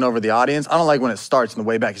like hanging over the audience. I don't like when it starts in the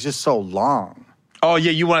way back. It's just so long. Oh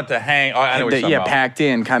yeah, you want it to hang. Oh, I know what you're talking about. Packed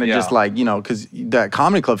in, kind of just like because that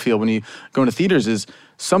comedy club feel when you go into theaters is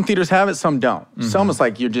some theaters have it, some don't. Some it's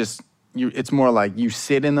like it's more like you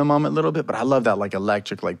sit in the moment a little bit. But I love that like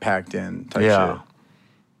electric, like packed in type shit.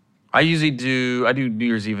 I do New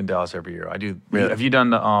Year's Eve in Dallas every year. I do. Really? Have you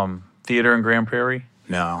done the theater in Grand Prairie?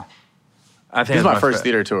 No, I think this is it's my first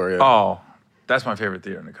theater tour. Yeah. Oh, that's my favorite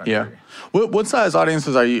theater in the country. Yeah. What size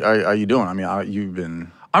audiences are you doing? I mean, you've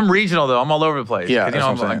been. I'm regional though. I'm all over the place. Yeah, 'Cause, that's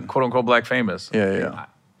I'm what I'm like saying. quote unquote black famous. Yeah.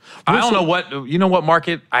 I don't know what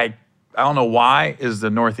market I don't know why is the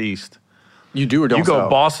Northeast. You do or don't You go sell?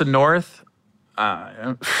 Boston North,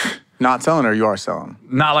 Not selling or you are selling?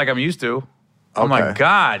 not like I'm used to. I'm Okay. like,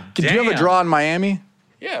 God Did you have a damn. draw in Miami?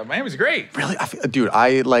 Yeah, Miami's great. Really? Dude,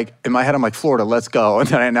 I like, in my head, I'm like, Florida, let's go. And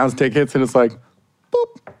then I announce tickets and it's like, boop.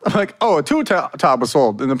 I'm like, oh, a top was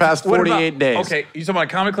sold in the past What 48 about- days. Okay, you talking about a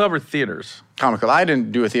comedy club or theaters? Comic Club. I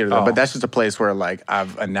didn't do a theater though, Oh. but that's just a place where like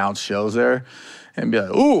I've announced shows there and be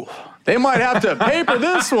like, ooh, they might have to pay for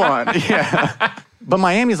this one. Yeah. But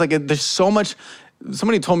Miami's like, there's so much.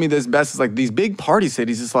 Somebody told me this best is like these big party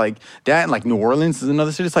cities. It's like that, and like New Orleans is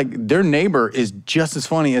another city. It's like their neighbor is just as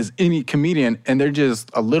funny as any comedian, and they're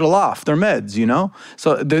just a little off their meds, you know.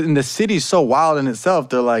 So and the city's so wild in itself.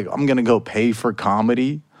 They're like, I'm gonna go pay for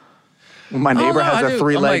comedy. When my neighbor know, I has do. a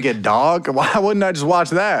three-legged I'm dog. Why wouldn't I just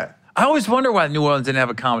watch that? I always wonder why New Orleans didn't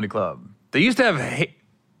have a comedy club. They used to have,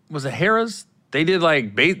 was it Harrah's? They did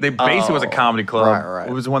like, they basically was a comedy club. right.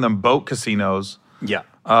 It was one of them boat casinos. Yeah.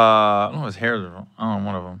 I don't know if it was Harrah's or I don't know,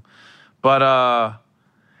 one of them. But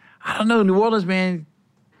I don't know, New Orleans, man.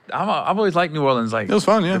 I've always liked New Orleans. Like, it was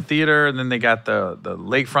fun, yeah. The theater, and then they got the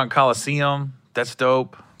Lakefront Coliseum. That's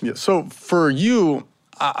dope. Yeah. So for you,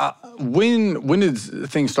 when did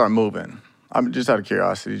things start moving? I'm just out of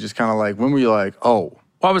curiosity. Just kind of like when were you like, Well,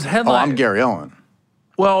 I was headlining. I'm Gary Owen.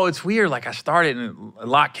 Well, it's weird. Like I started, and a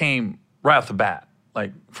lot came right off the bat.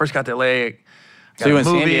 Like first got to LA. So you went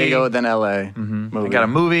San Diego, then LA. I got a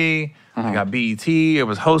movie. I got BET. I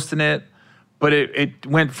was hosting it, but it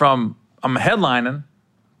went from I'm headlining,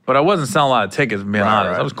 but I wasn't selling a lot of tickets. Being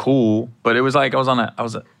honest, right. I was cool, but it was like I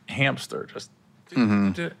was a hamster just.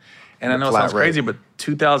 And I know it flat sounds crazy, but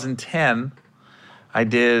 2010, I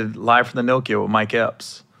did Live from the Nokia with Mike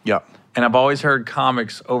Epps. Yep. And I've always heard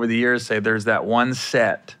comics over the years say there's that one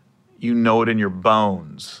set, you know it in your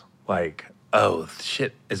bones, like, oh,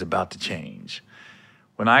 shit is about to change.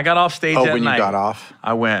 When I got off stage that when night, you got off?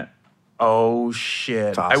 I went, oh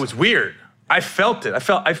shit. Awesome. I was weird. I felt it. I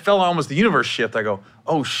felt almost the universe shift. I go,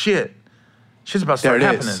 oh shit. Shit's about to start There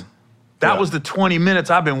it happening. is. That Yeah. was the 20 minutes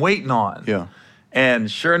I've been waiting on. Yeah.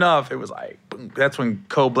 And sure enough, it was like, boom. That's when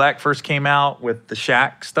Code Black first came out with the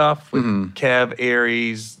Shaq stuff with Kev,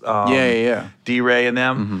 Aries, Yeah. D-Ray and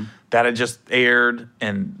them. That had just aired,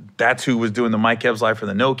 and that's who was doing the Mike Epps Live for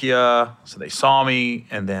the Nokia. So they saw me,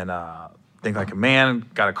 and then Think Like a Man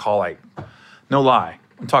got a call like, no lie,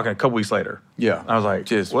 I'm talking a couple weeks later. Yeah. I was like,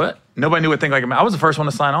 Just- what? Nobody knew what Think Like a Man. I was the first one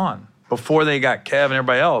to sign on before they got Kev and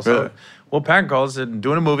everybody else. Really? So, Will Packer calls and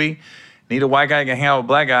doing a movie, need a white guy who can hang out with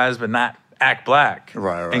black guys, but not act black.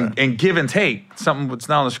 Right. And give and take something that's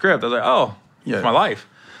not on the script. I was like, oh, Yeah. it's my life.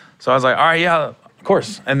 So I was like, all right, yeah, of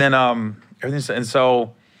course. And then everything. And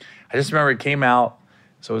so I just remember it came out.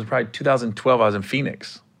 So it was probably 2012. I was in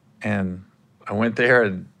Phoenix, and I went there,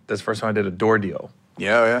 and that's the first time I did a door deal.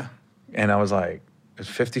 Yeah. And I was like, it was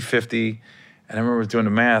 50-50. And I remember doing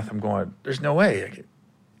the math. I'm going, there's no way.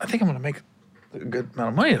 I think I'm going to make a good amount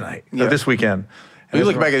of money tonight, this weekend. And You this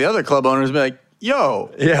look back at the other club owners and be like, yo,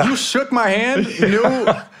 Yeah. you shook my hand, knew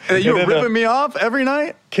that you were ripping me off every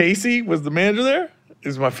night? Casey was the manager there. He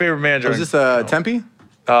was my favorite manager. Was this Tempe?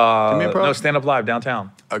 No, Stand Up Live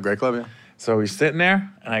downtown. A great club, yeah. So he's sitting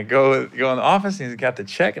there, and I go in the office, and he's got the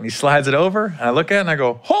check, and he slides it over, and I look at it, and I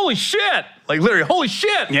go, holy shit! Like literally, holy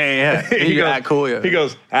shit! Yeah. he You goes, act cool, yeah. He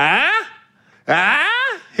goes,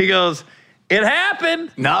 He goes, It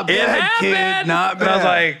happened. Not bad, It happened. kid. Not And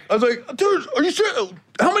I bad. was like, dude, are you sure?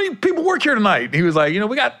 How many people work here tonight? And he was like,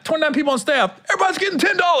 we got 29 people on staff. Everybody's getting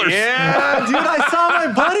 $10. Yeah, dude, I saw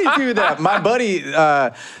my buddy do that. My buddy,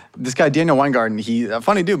 this guy Daniel Weingarten, he's a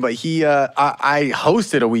funny dude, but I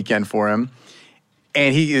hosted a weekend for him,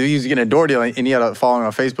 and he was getting a door deal, and he had a following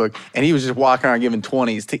on Facebook, and he was just walking around giving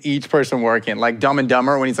 20s to each person working, like Dumb and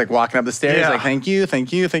Dumber when he's like walking up the stairs, Yeah. like thank you,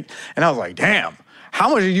 and I was like, damn, how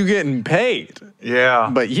much are you getting paid?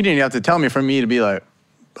 Yeah. But he didn't have to tell me for me to be like,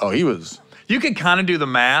 oh, he was. You can kind of do the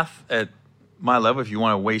math at my level if you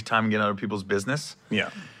want to waste time and get in other people's business. Yeah.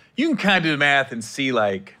 You can kind of do the math and see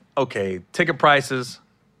like, okay, ticket prices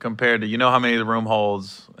compared to, how many the room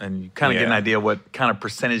holds, and you kind of get an Yeah. idea what kind of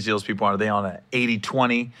percentage deals people are. Are they on a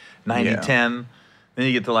 80-20, 90-10? Then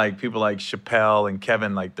you get to like people like Chappelle and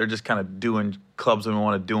Kevin, like they're just kind of doing clubs when we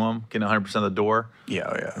want to do them, getting 100% of the door.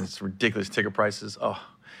 Yeah. It's ridiculous ticket prices. Oh,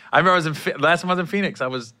 I remember last time I was in Phoenix, I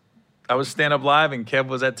was stand up live and Kev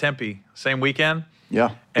was at Tempe same weekend. Yeah.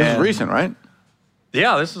 This is And- recent, right?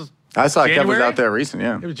 Yeah, this is I saw Kev was January? out there recent,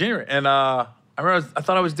 yeah. It was January, and I remember I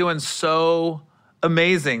thought I was doing so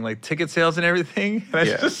amazing, like ticket sales and everything. And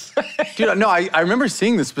Yeah. just Dude, no, I remember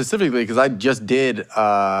seeing this specifically because I just did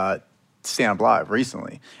stand up live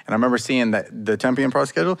recently. And I remember seeing the Tempe Improv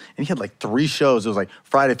schedule, and he had like 3 shows. It was like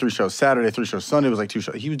Friday 3 shows, Saturday 3 shows, Sunday was like 2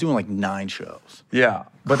 shows. He was doing like 9 shows. yeah,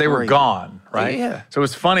 but they were Crazy. gone, right? Yeah. So it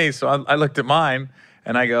was funny. So I looked at mine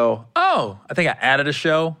and I go, oh, I think I added a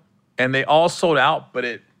show, and they all sold out, but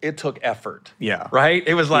it took effort. Yeah. Right.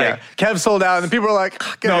 It was like. Yeah. Kev sold out, and then people were like,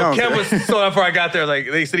 "Ah, get No, on." Kev was sold out before I got there. Like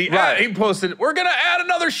they said, Right. he posted, "We're gonna add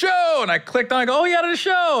another show," and I clicked on. I go, "Oh, he added a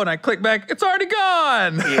show," and I clicked back. It's already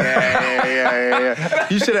gone. Yeah.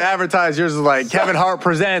 You should have advertised yours as like Kevin Hart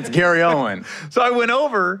presents Gary Owen. So I went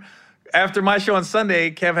over after my show on Sunday.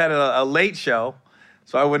 Kev had a late show,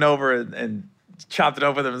 so I went over and chopped it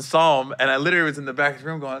up with him and saw him. And I literally was in the back of the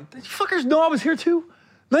room going, "Did you fuckers know I was here too?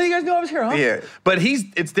 None of you guys know I was here, huh?" Yeah. But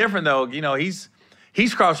it's different though.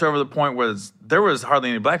 He's crossed over the point where there was hardly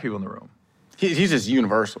any black people in the room. He's just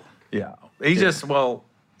universal. Yeah.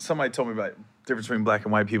 Somebody told me about the difference between black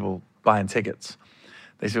and white people buying tickets.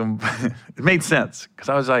 They said, it made sense. Because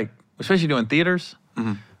I was like, especially doing theaters, I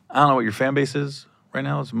don't know what your fan base is right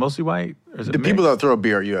now. Is it mostly white? Or is it The people mixed? that throw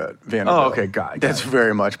beer at you at Vanderbilt. Oh, okay, got it. That's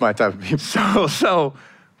very much my type of people. So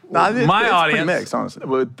Nah, it's my pretty audience, mixed, honestly.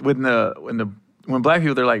 when black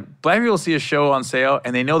people, they're like, black people see a show on sale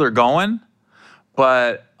and they know they're going,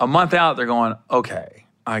 but a month out, they're going, okay,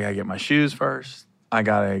 I got to get my shoes first. I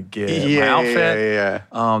got to get my outfit.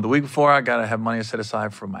 Yeah. The week before, I gotta have money set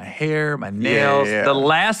aside for my hair, my nails. Yeah. The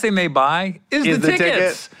last thing they buy is the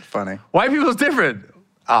tickets. Funny. White people's different.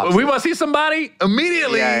 Obviously. We want to see somebody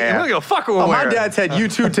immediately. Yeah, yeah. And we don't give a fuck what we're Oh, my wearing. dad's had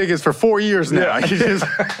U2 tickets for 4 years now. Yeah. He just,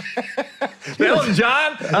 Elton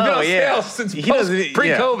John has been on sale since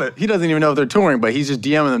pre-COVID. He doesn't even know if they're touring, but he's just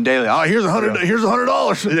DMing them daily. Oh, here's $100. Here's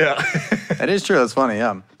 $100. Yeah. That is true. That's funny.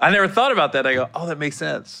 Yeah. I never thought about that. I go, oh, that makes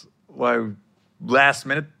sense. Why last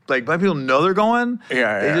minute, like black people know they're going.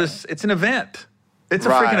 Yeah. It's an event. It's a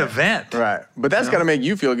Right. freaking event. Right. But that's got to make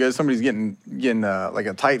you feel good. Somebody's getting like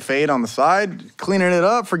a tight fade on the side, cleaning it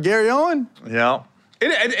up for Gary Owen. Yeah.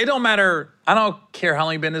 It don't matter. I don't care how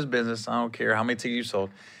long you've been in this business. I don't care how many tickets you sold.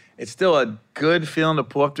 It's still a good feeling to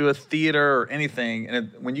pull up to a theater or anything.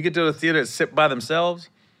 And when you get to a theater and sit by themselves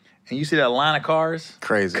and you see that line of cars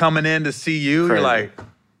Crazy. coming in to see you, Crazy. you're like,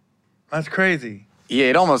 that's crazy. Yeah,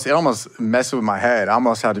 it almost messes with my head. I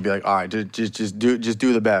almost have to be like, all right, just do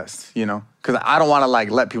the best, because I don't want to like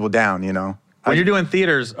let people down, When you're doing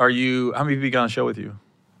theaters, how many people got on a show with you?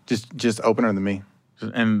 Just opener than me,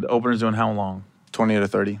 And the opener's doing how long? 20 to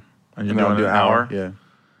 30. And you're then I'll doing an hour? Yeah.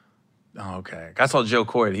 Oh, okay. I saw Joe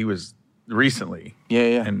Coy. He was recently.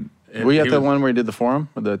 Yeah. And Were you at he the was- one where he did the forum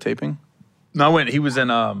with the taping? No, I went. He was in.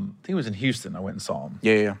 I think he was in Houston. I went and saw him.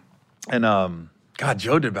 Yeah. And God,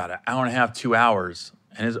 Joe did about an hour and a half, 2 hours,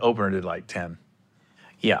 and his opener did like 10.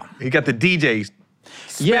 Yeah. He got the DJ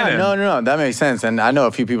spinning. Yeah, no, that makes sense. And I know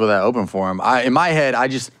a few people that open for him. In my head,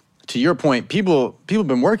 to your point, people have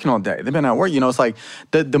been working all day. They've been at work. It's like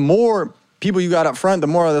the more people you got up front, the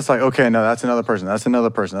more that's like, okay, no, that's another person. That's another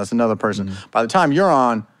person. That's another person. Mm-hmm. By the time you're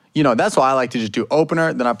on, that's why I like to just do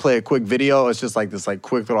opener. Then I play a quick video. It's just like this like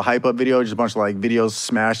quick little hype up video, just a bunch of like videos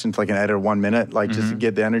smashed into like an edit of 1 minute, like just to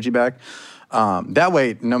get the energy back. That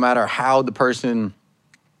way, no matter how the person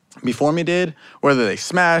before me did, whether they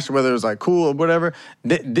smashed, whether it was like cool or whatever,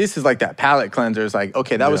 this is like that palate cleanser. It's like,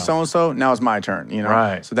 okay, that was Yeah. so-and-so, now it's my turn,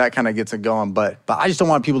 Right. So that kind of gets it going. But I just don't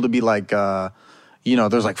want people to be like,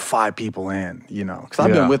 there's like 5 people in, because I've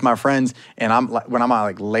Yeah. been with my friends and when I'm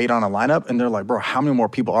like late on a lineup and they're like, bro, how many more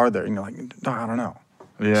people are there? And you're like, no, I don't know.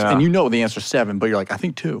 Yeah. And the answer's 7, but you're like, I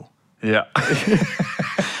think 2. Yeah.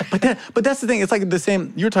 But that's the thing. It's like the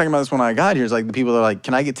same. You were talking about this when I got here. It's like the people that are like,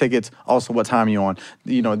 can I get tickets? Also, what time are you on?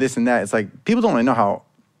 This and that. It's like people don't really know how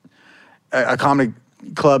a comedy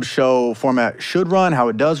club show format should run, how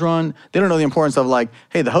it does run. They don't know the importance of like,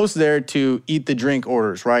 hey, the host is there to eat the drink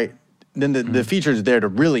orders, right? Then the feature is there to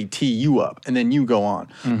really tee you up, and then you go on.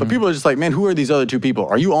 But people are just like, man, who are these other 2 people?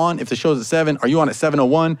 Are you on if the show's at 7? Are you on at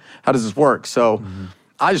 7:01? How does this work? So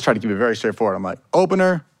I just try to keep it very straightforward. I'm like,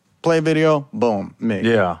 opener, play video, boom, me.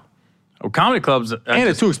 Yeah. Well, comedy clubs. And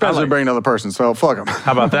it's too expensive to bring another person, so fuck them.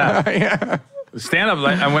 How about that? Yeah. Stand up,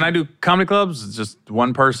 like, and when I do comedy clubs, it's just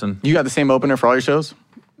one person. You got the same opener for all your shows?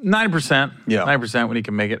 90%. Yeah. 90% when he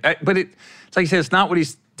can make it. But it's like you said, it's not what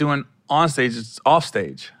he's doing on stage, it's off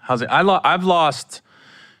stage. How's it? I've lost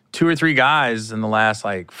 2 or 3 guys in the last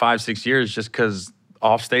like 5-6 years just because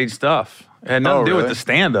off stage stuff. It had nothing to do with the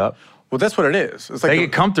stand up. Well, that's what it is. It's like They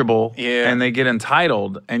get comfortable Yeah. and they get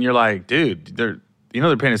entitled, and you're like, dude, they're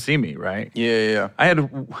paying to see me, right? Yeah. I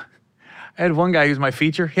had one guy who's my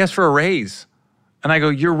feature. He asked for a raise. And I go,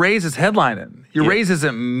 your raise is headlining. Your raise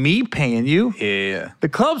isn't me paying you. Yeah. The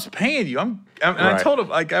club's paying you. And I told him,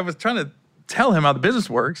 like, I was trying to tell him how the business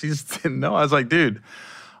works. He just didn't know. I was like, dude,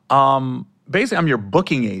 basically, I'm your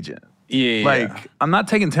booking agent. Yeah. Like, I'm not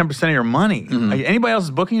taking 10% of your money. Like, anybody else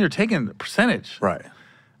is booking, you're taking a percentage. Right.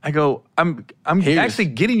 I go, I'm actually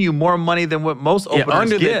getting you more money than what most openers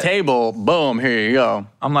under get. the table, boom, here you go.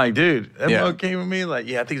 I'm like, dude, that Yeah. mug came with me. Like,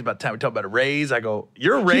 I think it's about time we talk about a raise. I go,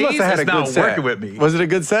 your He raise must have had is a good not set. working with me. Was it a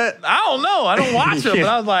good set? I don't know. I don't watch it, but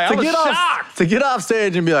I was like, I was shocked. To get off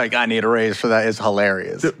stage and be like, I need a raise for that is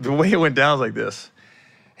hilarious. The way it went down was like this.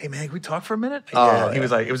 Hey, man, can we talk for a minute? Oh, He was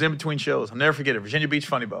like, it was in between shows. I'll never forget it. Virginia Beach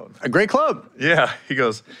Funny Bone. A great club. Yeah. He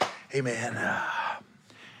goes, hey, man,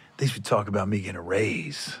 they should talk about me getting a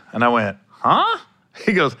raise. And I went, huh?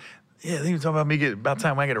 He goes, yeah, they should talk about me getting, about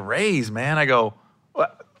time I get a raise, man. I go,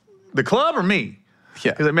 what? The club or me?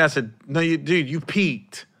 Yeah. He's like, man, I said, no, dude, you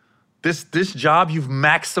peaked. This job, you've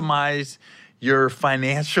maximized your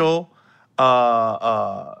financial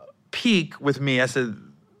peak with me. I said,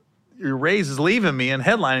 your raise is leaving me and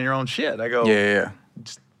headlining your own shit. I go, Yeah.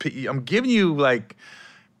 I'm giving you like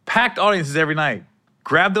packed audiences every night.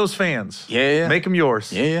 Grab those fans. Yeah. Make them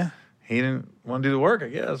yours. Yeah. He didn't want to do the work, I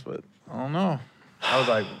guess, but I don't know. I was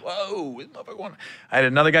like, whoa, this motherfucker want. I had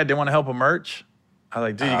another guy didn't want to help with merch. I was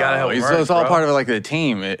like, dude, you gotta help with merch. It's all bro. part of like the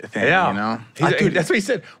team thing, Yeah. That's what he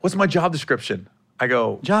said. What's my job description? I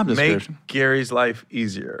go, Job description. Make Gary's life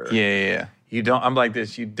easier. Yeah. You don't, I'm like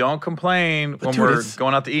this, you don't complain when dude, we're it's-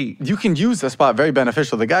 going out to eat. You can use the spot very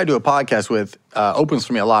beneficial. The guy I do a podcast with opens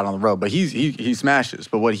for me a lot on the road, but he smashes.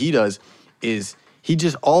 But what he does is he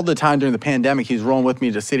just all the time during the pandemic, he's rolling with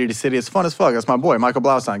me to city. It's fun as fuck. That's my boy, Michael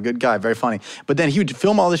Blaustein, good guy, very funny. But then he would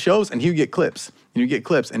film all the shows and he would get clips. And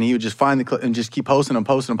and he would just find the clip and just keep posting and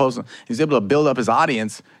posting and posting. He was able to build up his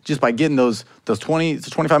audience just by getting those 20 to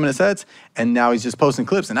 25 minute sets. And now he's just posting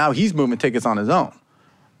clips. And now he's moving tickets on his own.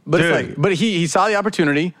 But Dude. it's like, but he saw the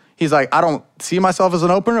opportunity. He's like, I don't see myself as an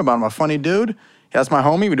opener, but I'm a funny dude. That's my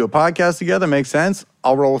homie. We do a podcast together. Makes sense.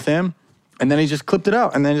 I'll roll with him. And then he just clipped it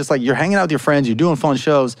out. And then just like you're hanging out with your friends, you're doing fun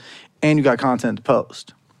shows, and you got content to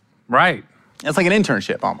post. Right. It's like an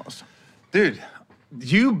internship almost. Dude,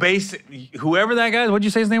 whoever that guy is, what'd you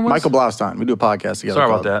say his name was? Michael Blaustein. We do a podcast together. Sorry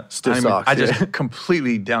about called that. Stiff I didn't mean- Socks. I yeah. just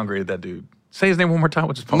completely downgraded that dude. Say his name one more time.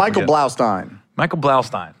 We'll just Michael Blaustein. Michael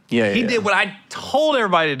Blaustein. Yeah, He yeah. did what I told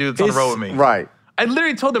everybody to do that's on the road with me. Right. I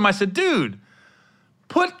literally told them, I said, dude,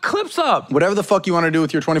 put clips up. Whatever the fuck you want to do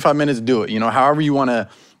with your 25 minutes, do it. However you want to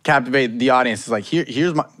captivate the audience. It's like,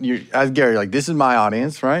 here's my, as Gary, like, this is my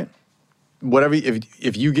audience, right? Whatever,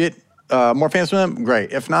 if you get more fans from them,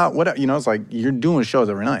 great. If not, whatever, it's like you're doing shows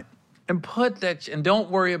every night. And and don't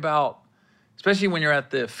worry about, especially when you're at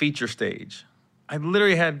the feature stage. I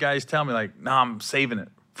literally had guys tell me like, nah, I'm saving it.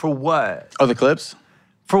 For what? Oh, the clips?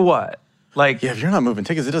 For what? Like, Yeah, if you're not moving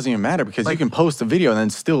tickets, it doesn't even matter because Like- you can post a video and then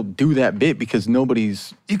still do that bit because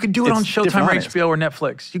nobody's. you could do it It's on Showtime different or audience. HBO or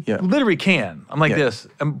Netflix. You Yeah. literally can. I'm like Yeah. this.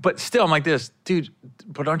 But still, I'm like this. Dude,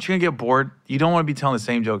 but aren't you going to get bored? You don't want to be telling the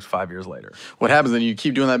same jokes 5 years later. What happens then you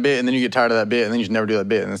keep doing that bit and then you get tired of that bit and then you just never do that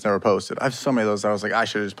bit and it's never posted. I have so many of those that I was like, I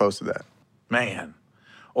should have just posted that. Man.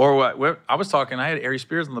 Or what I was talking, I had Ari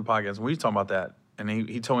Spears on the podcast, and we were talking about that. And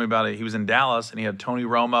he told me about it. He was in Dallas, and he had Tony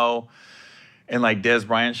Romo and, like, Des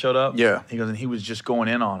Bryant showed up. Yeah. He goes, and he was just going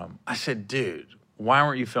in on him. I said, dude, why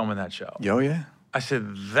weren't you filming that show? Yo, yeah. I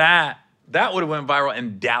said, that would have went viral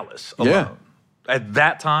in Dallas alone. Yeah. At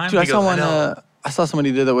that time? Dude, I He saw goes, one. know. I saw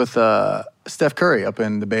somebody did that with Steph Curry up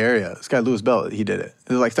in the Bay Area. This guy Louis Bell, he did it.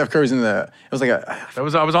 It was like Steph Curry's in the. It was like a. I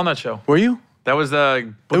was on that show. Were you? That was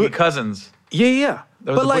Boogie Cousins. Yeah.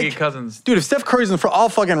 That was but the like, Boogie Cousins. Dude, if Steph Curry's in front, I'll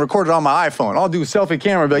fucking record it on my iPhone. I'll do a selfie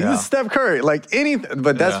camera and be like, Yeah. this is Steph Curry. Like anything.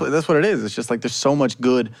 But that's what it is. It's just like there's so much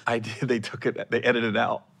good. I did. They took it. They edited it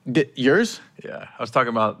out. Yours? Yeah. I was talking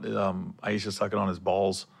about Aisha sucking on his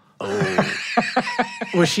balls.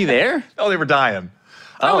 Was she there? Oh, they were dying.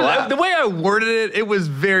 Wow. The way I worded it, it was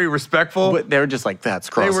very respectful. But they were just like, that's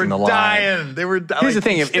They crossing were the line. dying. They were dying. Here's the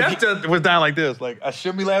thing, if Steph was dying like this. Like, I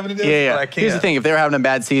should be laughing at this, Yeah. but I can't. Here's the thing: if they were having a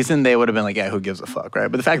bad season, they would have been like, "Yeah, who gives a fuck, right?"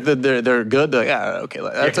 But the fact that they're good, they're like, "Yeah, okay,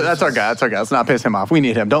 that's our guy. That's our guy. Let's not piss him off. We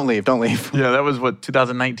need him. Don't leave. Don't leave." Yeah, that was what,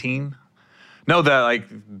 2019? No,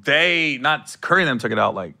 not Curry and them took it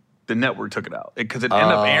out. Like, the network took it out. Because it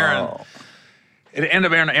ended up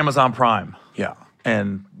airing on Amazon Prime. Yeah.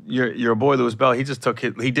 And your boy Louis Bell, he just took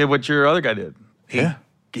it. He did what your other guy did.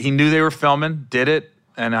 He knew they were filming, did it,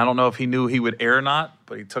 and I don't know if he knew he would air or not,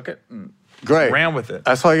 but he took it and Great. ran with it.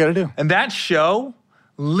 That's all you got to do. And that show,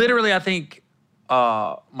 literally, I think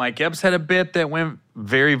Mike Epps had a bit that went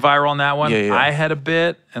very viral on that one. Yeah. I had a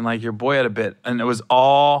bit, and like your boy had a bit, and it was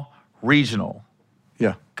all regional.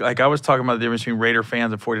 Yeah. Like I was talking about the difference between Raider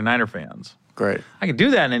fans and 49er fans. Great. I could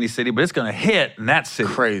do that in any city, but it's going to hit in that city.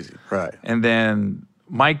 Crazy. Right. And then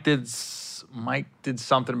Mike did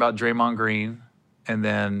something about Draymond Green, and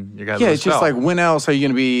then you guys. Yeah, it's just like, when else are you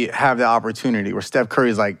going to have the opportunity where Steph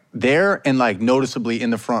Curry's like there and like noticeably in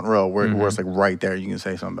the front row where it's like right there, you can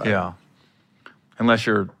say something about it. Yeah. Unless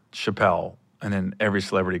you're Chappelle, and then every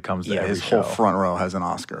celebrity comes to every his show. whole front row has an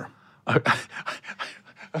Oscar.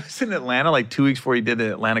 I was in Atlanta like 2 weeks before he did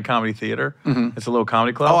the Atlanta Comedy Theater. It's a little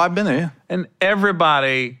comedy club. Oh, I've been there, yeah. And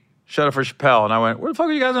everybody shut up for Chappelle. And I went, where the fuck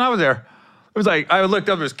are you guys when I was there? It was like, I looked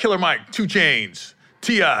up, it was Killer Mike, 2 Chainz,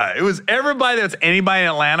 T.I. It was everybody that's anybody in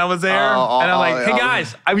Atlanta was there. And I'm like, hey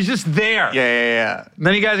guys, I was just there. Yeah.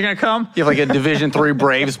 None of you guys are going to come? You have like a Division III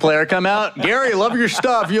Braves player come out. Gary, love your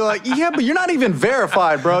stuff. You're like, yeah, but you're not even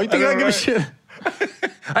verified, bro. You think I give a shit?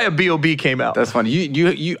 I have B.O.B. came out. That's funny.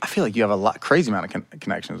 You. I feel like you have a crazy amount of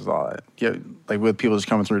connections with all that. Like with people just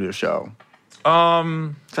coming through to your show.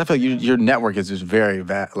 'Cause I feel like your network is just very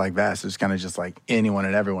vast. It's kind of just like anyone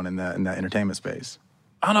and everyone in the entertainment space.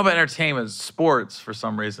 I don't know about entertainment, sports for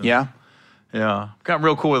some reason. Yeah. Yeah. Got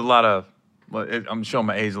real cool with a lot of, I'm showing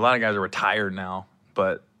my age, a lot of guys are retired now,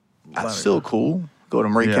 but. That's still cool. Go to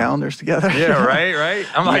Marie calendars together. Yeah, right.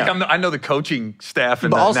 I'm like, Yeah. I know the coaching staff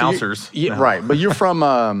and But the also announcers. Yeah, right. But you're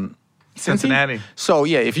from Cincinnati. So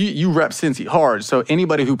yeah, if you rep Cincy hard, so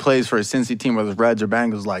anybody who plays for a Cincy team, whether it's Reds or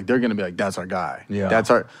Bengals, like they're gonna be like, that's our guy. Yeah.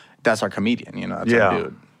 That's our comedian. You know, that's our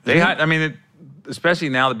dude. Especially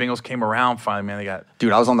now the Bengals came around finally, man. They got.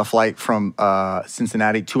 Dude, I was on the flight from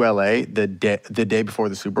Cincinnati to LA the day before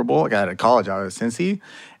the Super Bowl. I got out of college. I was at Cincy.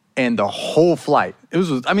 And the whole flight, this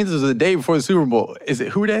was the day before the Super Bowl. Is it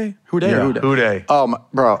Who Day? Who Day Yeah, or Who Day? Who Day.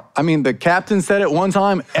 Bro, the captain said it one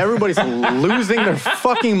time. Everybody's losing their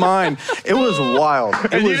fucking mind. It was wild.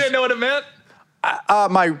 And you didn't know what it meant?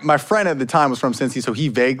 My friend at the time was from Cincy, so he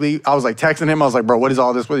vaguely, I was like texting him. I was like, bro, what is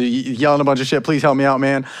all this? What, you yelling a bunch of shit? Please help me out,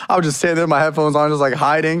 man. I was just sitting there with my headphones on, just like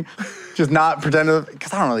hiding, just not pretending,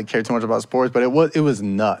 because I don't really care too much about sports, but it was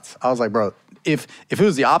nuts. I was like, bro, if it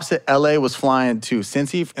was the opposite, LA was flying to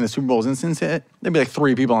Cincy and the Super Bowl's in Cincy, there'd be like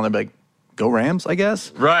 3 people and they'd be like, go Rams, I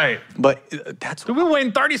guess. Right. But that's we've been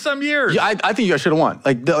waiting 30-some years. Yeah, I think you guys should have won.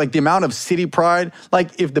 Like the amount of city pride.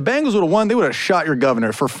 Like if the Bengals would have won, they would have shot your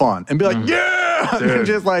governor for fun and be like, yeah, and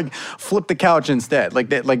just like flip the couch instead. Like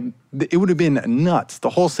that. Like it would have been nuts.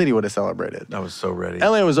 The whole city would have celebrated. I was so ready.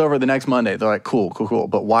 LA was over the next Monday. They're like, cool.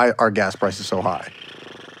 But why are gas prices so high?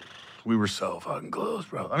 We were so fucking close,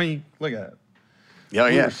 bro. I mean, look at it. Yeah,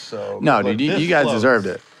 We yeah. were so No, close. dude, This you guys close. deserved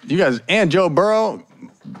it. You guys and Joe Burrow,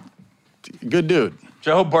 good dude.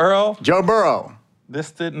 Joe Burrow. Joe Burrow. This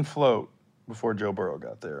didn't float before Joe Burrow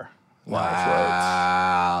got there.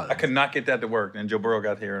 Wow. I could not get that to work. And Joe Burrow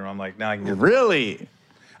got here, and I'm like, now I can get it. Really?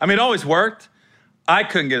 I mean, it always worked. I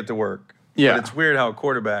couldn't get it to work. Yeah. But it's weird how a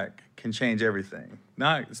quarterback can change everything.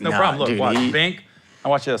 No, it's no Nah, problem. Look, dude, watch. he- Bink.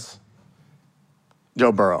 Now watch this.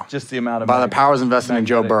 Joe Burrow. Just the amount of By the powers invested in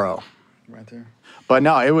Joe magnetic- Burrow. Right there. But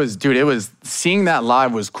no, it was seeing that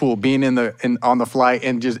live was cool. Being on the flight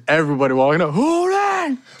and just everybody walking up,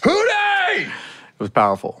 hooray! Hooray! It was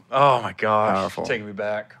powerful. Oh my gosh. Powerful. Taking me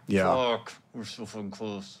back. Yeah. Fuck. We're so fucking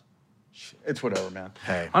close. It's whatever, man.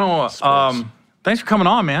 Hey, I don't know. sports. Thanks for coming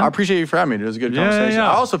on, man. I appreciate you for having me. It was a good Yeah, conversation. yeah.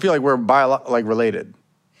 I also feel like we're related.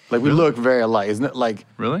 Like we look very alike, isn't it? Like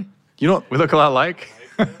Really? you don't. We look a lot alike.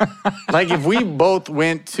 Like if we both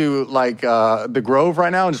went to like the Grove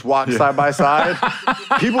right now and just walked side by side,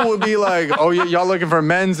 people would be like, "Oh, y'all looking for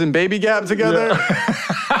Men's and Baby Gap together?"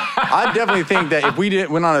 I definitely think that if we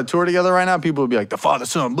went on a tour together right now, people would be like, "The Father,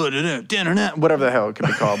 Son, whatever the hell it could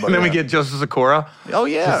be called." But And then we get Joseph Sikora. oh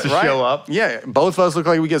yeah, just to right? show up. Yeah, both of us look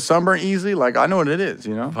like we get sunburned easily. Like I know what it is,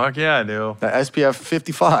 you know. Fuck yeah, I do. That SPF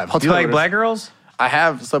 55. Do you like black girls? I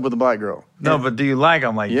have slept with a black girl. No, but do you like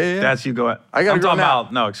them? Like, Yeah. that's you go. I got a I'm girl talking now.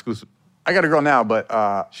 about, no, exclusive. I got a girl now,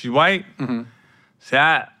 but She's white? Mm-hmm. See,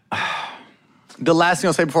 the last thing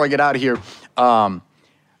I'll say before I get out of here,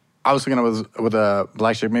 I was hooking up with a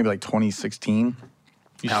black chick maybe like 2016.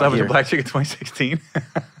 you out slept with here. a black chick in 2016?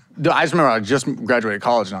 I just remember I just graduated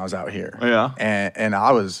college and I was out here. Yeah. And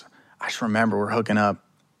I just remember we're hooking up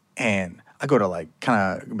and I go to like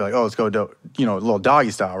kind of be like, oh, let's go, a little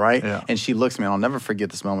doggy style, right? Yeah. And she looks at me and I'll never forget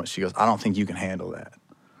this moment. She goes, I don't think you can handle that.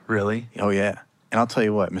 Really? Oh, yeah. And I'll tell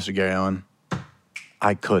you what, Mr. Gary Owen,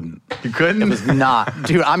 I couldn't. You couldn't? It was not.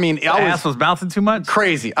 Dude, I mean, The ass was bouncing too much?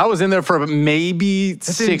 crazy. I was in there for maybe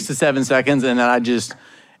 6 to 7 seconds, and then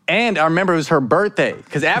and I remember it was her birthday,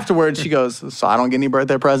 because afterwards she goes, so I don't get any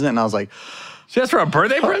birthday present? And I was like, She asked for a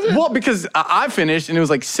birthday present? well, because I finished, and it was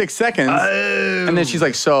like 6 seconds, and then she's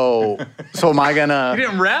like, so am I gonna... You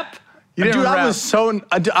didn't rep? You didn't Dude, rep? I was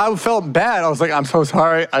I felt bad. I was like, I'm so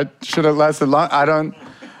sorry. I should have lasted long.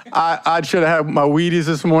 I should have had my Wheaties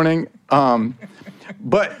this morning.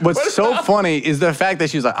 But what's so funny is the fact that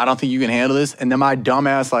she was like, I don't think you can handle this. And then my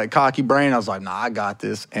dumbass, like, cocky brain, I was like, nah, I got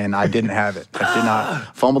this. And I didn't have it. I did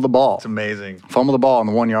not fumble the ball. It's amazing. Fumble the ball on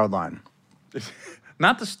the 1 yard line.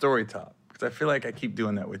 Not the story top, because I feel like I keep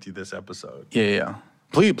doing that with you this episode. Yeah.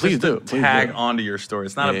 Please Just do. to Please tag do. onto your story.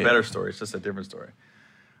 It's not Yeah. a better story. It's just a different story.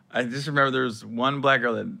 I just remember there was one black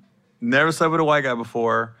girl that never slept with a white guy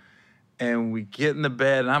before, and we get in the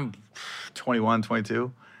bed, and I'm 21,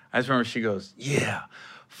 22. I just remember she goes, yeah.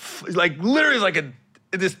 Like, literally like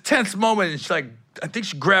this tense moment, and she's like, I think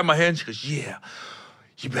she grabbed my hand, and she goes, yeah,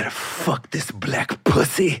 you better fuck this black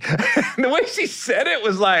pussy. And the way she said it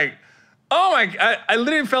was like, oh my, I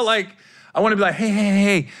literally felt like I want to be like,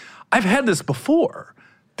 hey, I've had this before.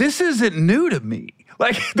 This isn't new to me.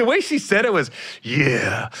 Like, the way she said it was,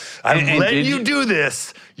 yeah, I'm letting you do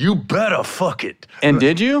this. You better fuck it. And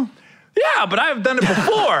did you? Yeah, but I've done it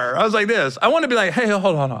before. I was like this. I want to be like, hey,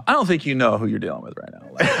 hold on. I don't think you know who you're dealing with right now.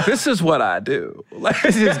 Like, this is what I do. Like,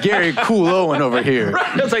 This is Gary Cool Owen over here.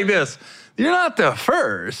 right? It's like this. You're not the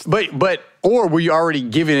first. Or were you already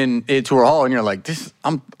giving it to her all and you're like,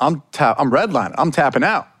 I'm redlining. I'm tapping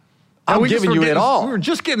out. I'm We just giving were you it getting- all. We were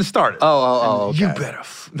just getting started. Oh, And okay. You better.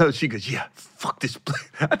 No, she goes, yeah, fuck this.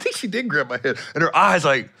 I think she did grab my head, and her eyes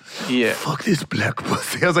like, Yeah. fuck this black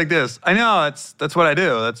pussy. I was like this. I know that's what I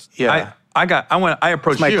do. That's Yeah. I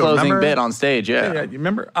approached My you. closing remember? bit on stage, yeah. Yeah, you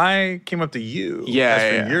remember? I came up to you. Yeah, asked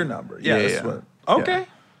for yeah. your number. Yeah, Yeah, this yeah. is what. Okay,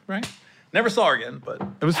 right. Never saw her again, but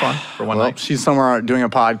it was fun for one Well, night. she's somewhere doing a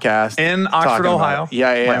podcast. In Oxford, talking about Ohio. it.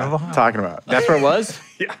 Yeah. Miami of Ohio. Talking about it. That's where it was?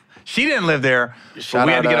 Yeah, she didn't live there, Shout but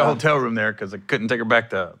we had to out, get a hotel room there because I couldn't take her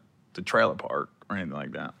back to trailer park or anything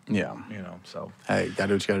like that. Yeah. You know, so. Hey, gotta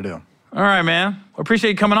do what you gotta do. All right, man. Well,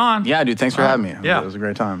 appreciate you coming on. Yeah, dude, thanks for having me. Yeah. It was a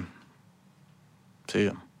great time. See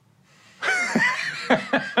you.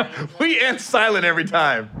 We end silent every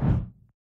time.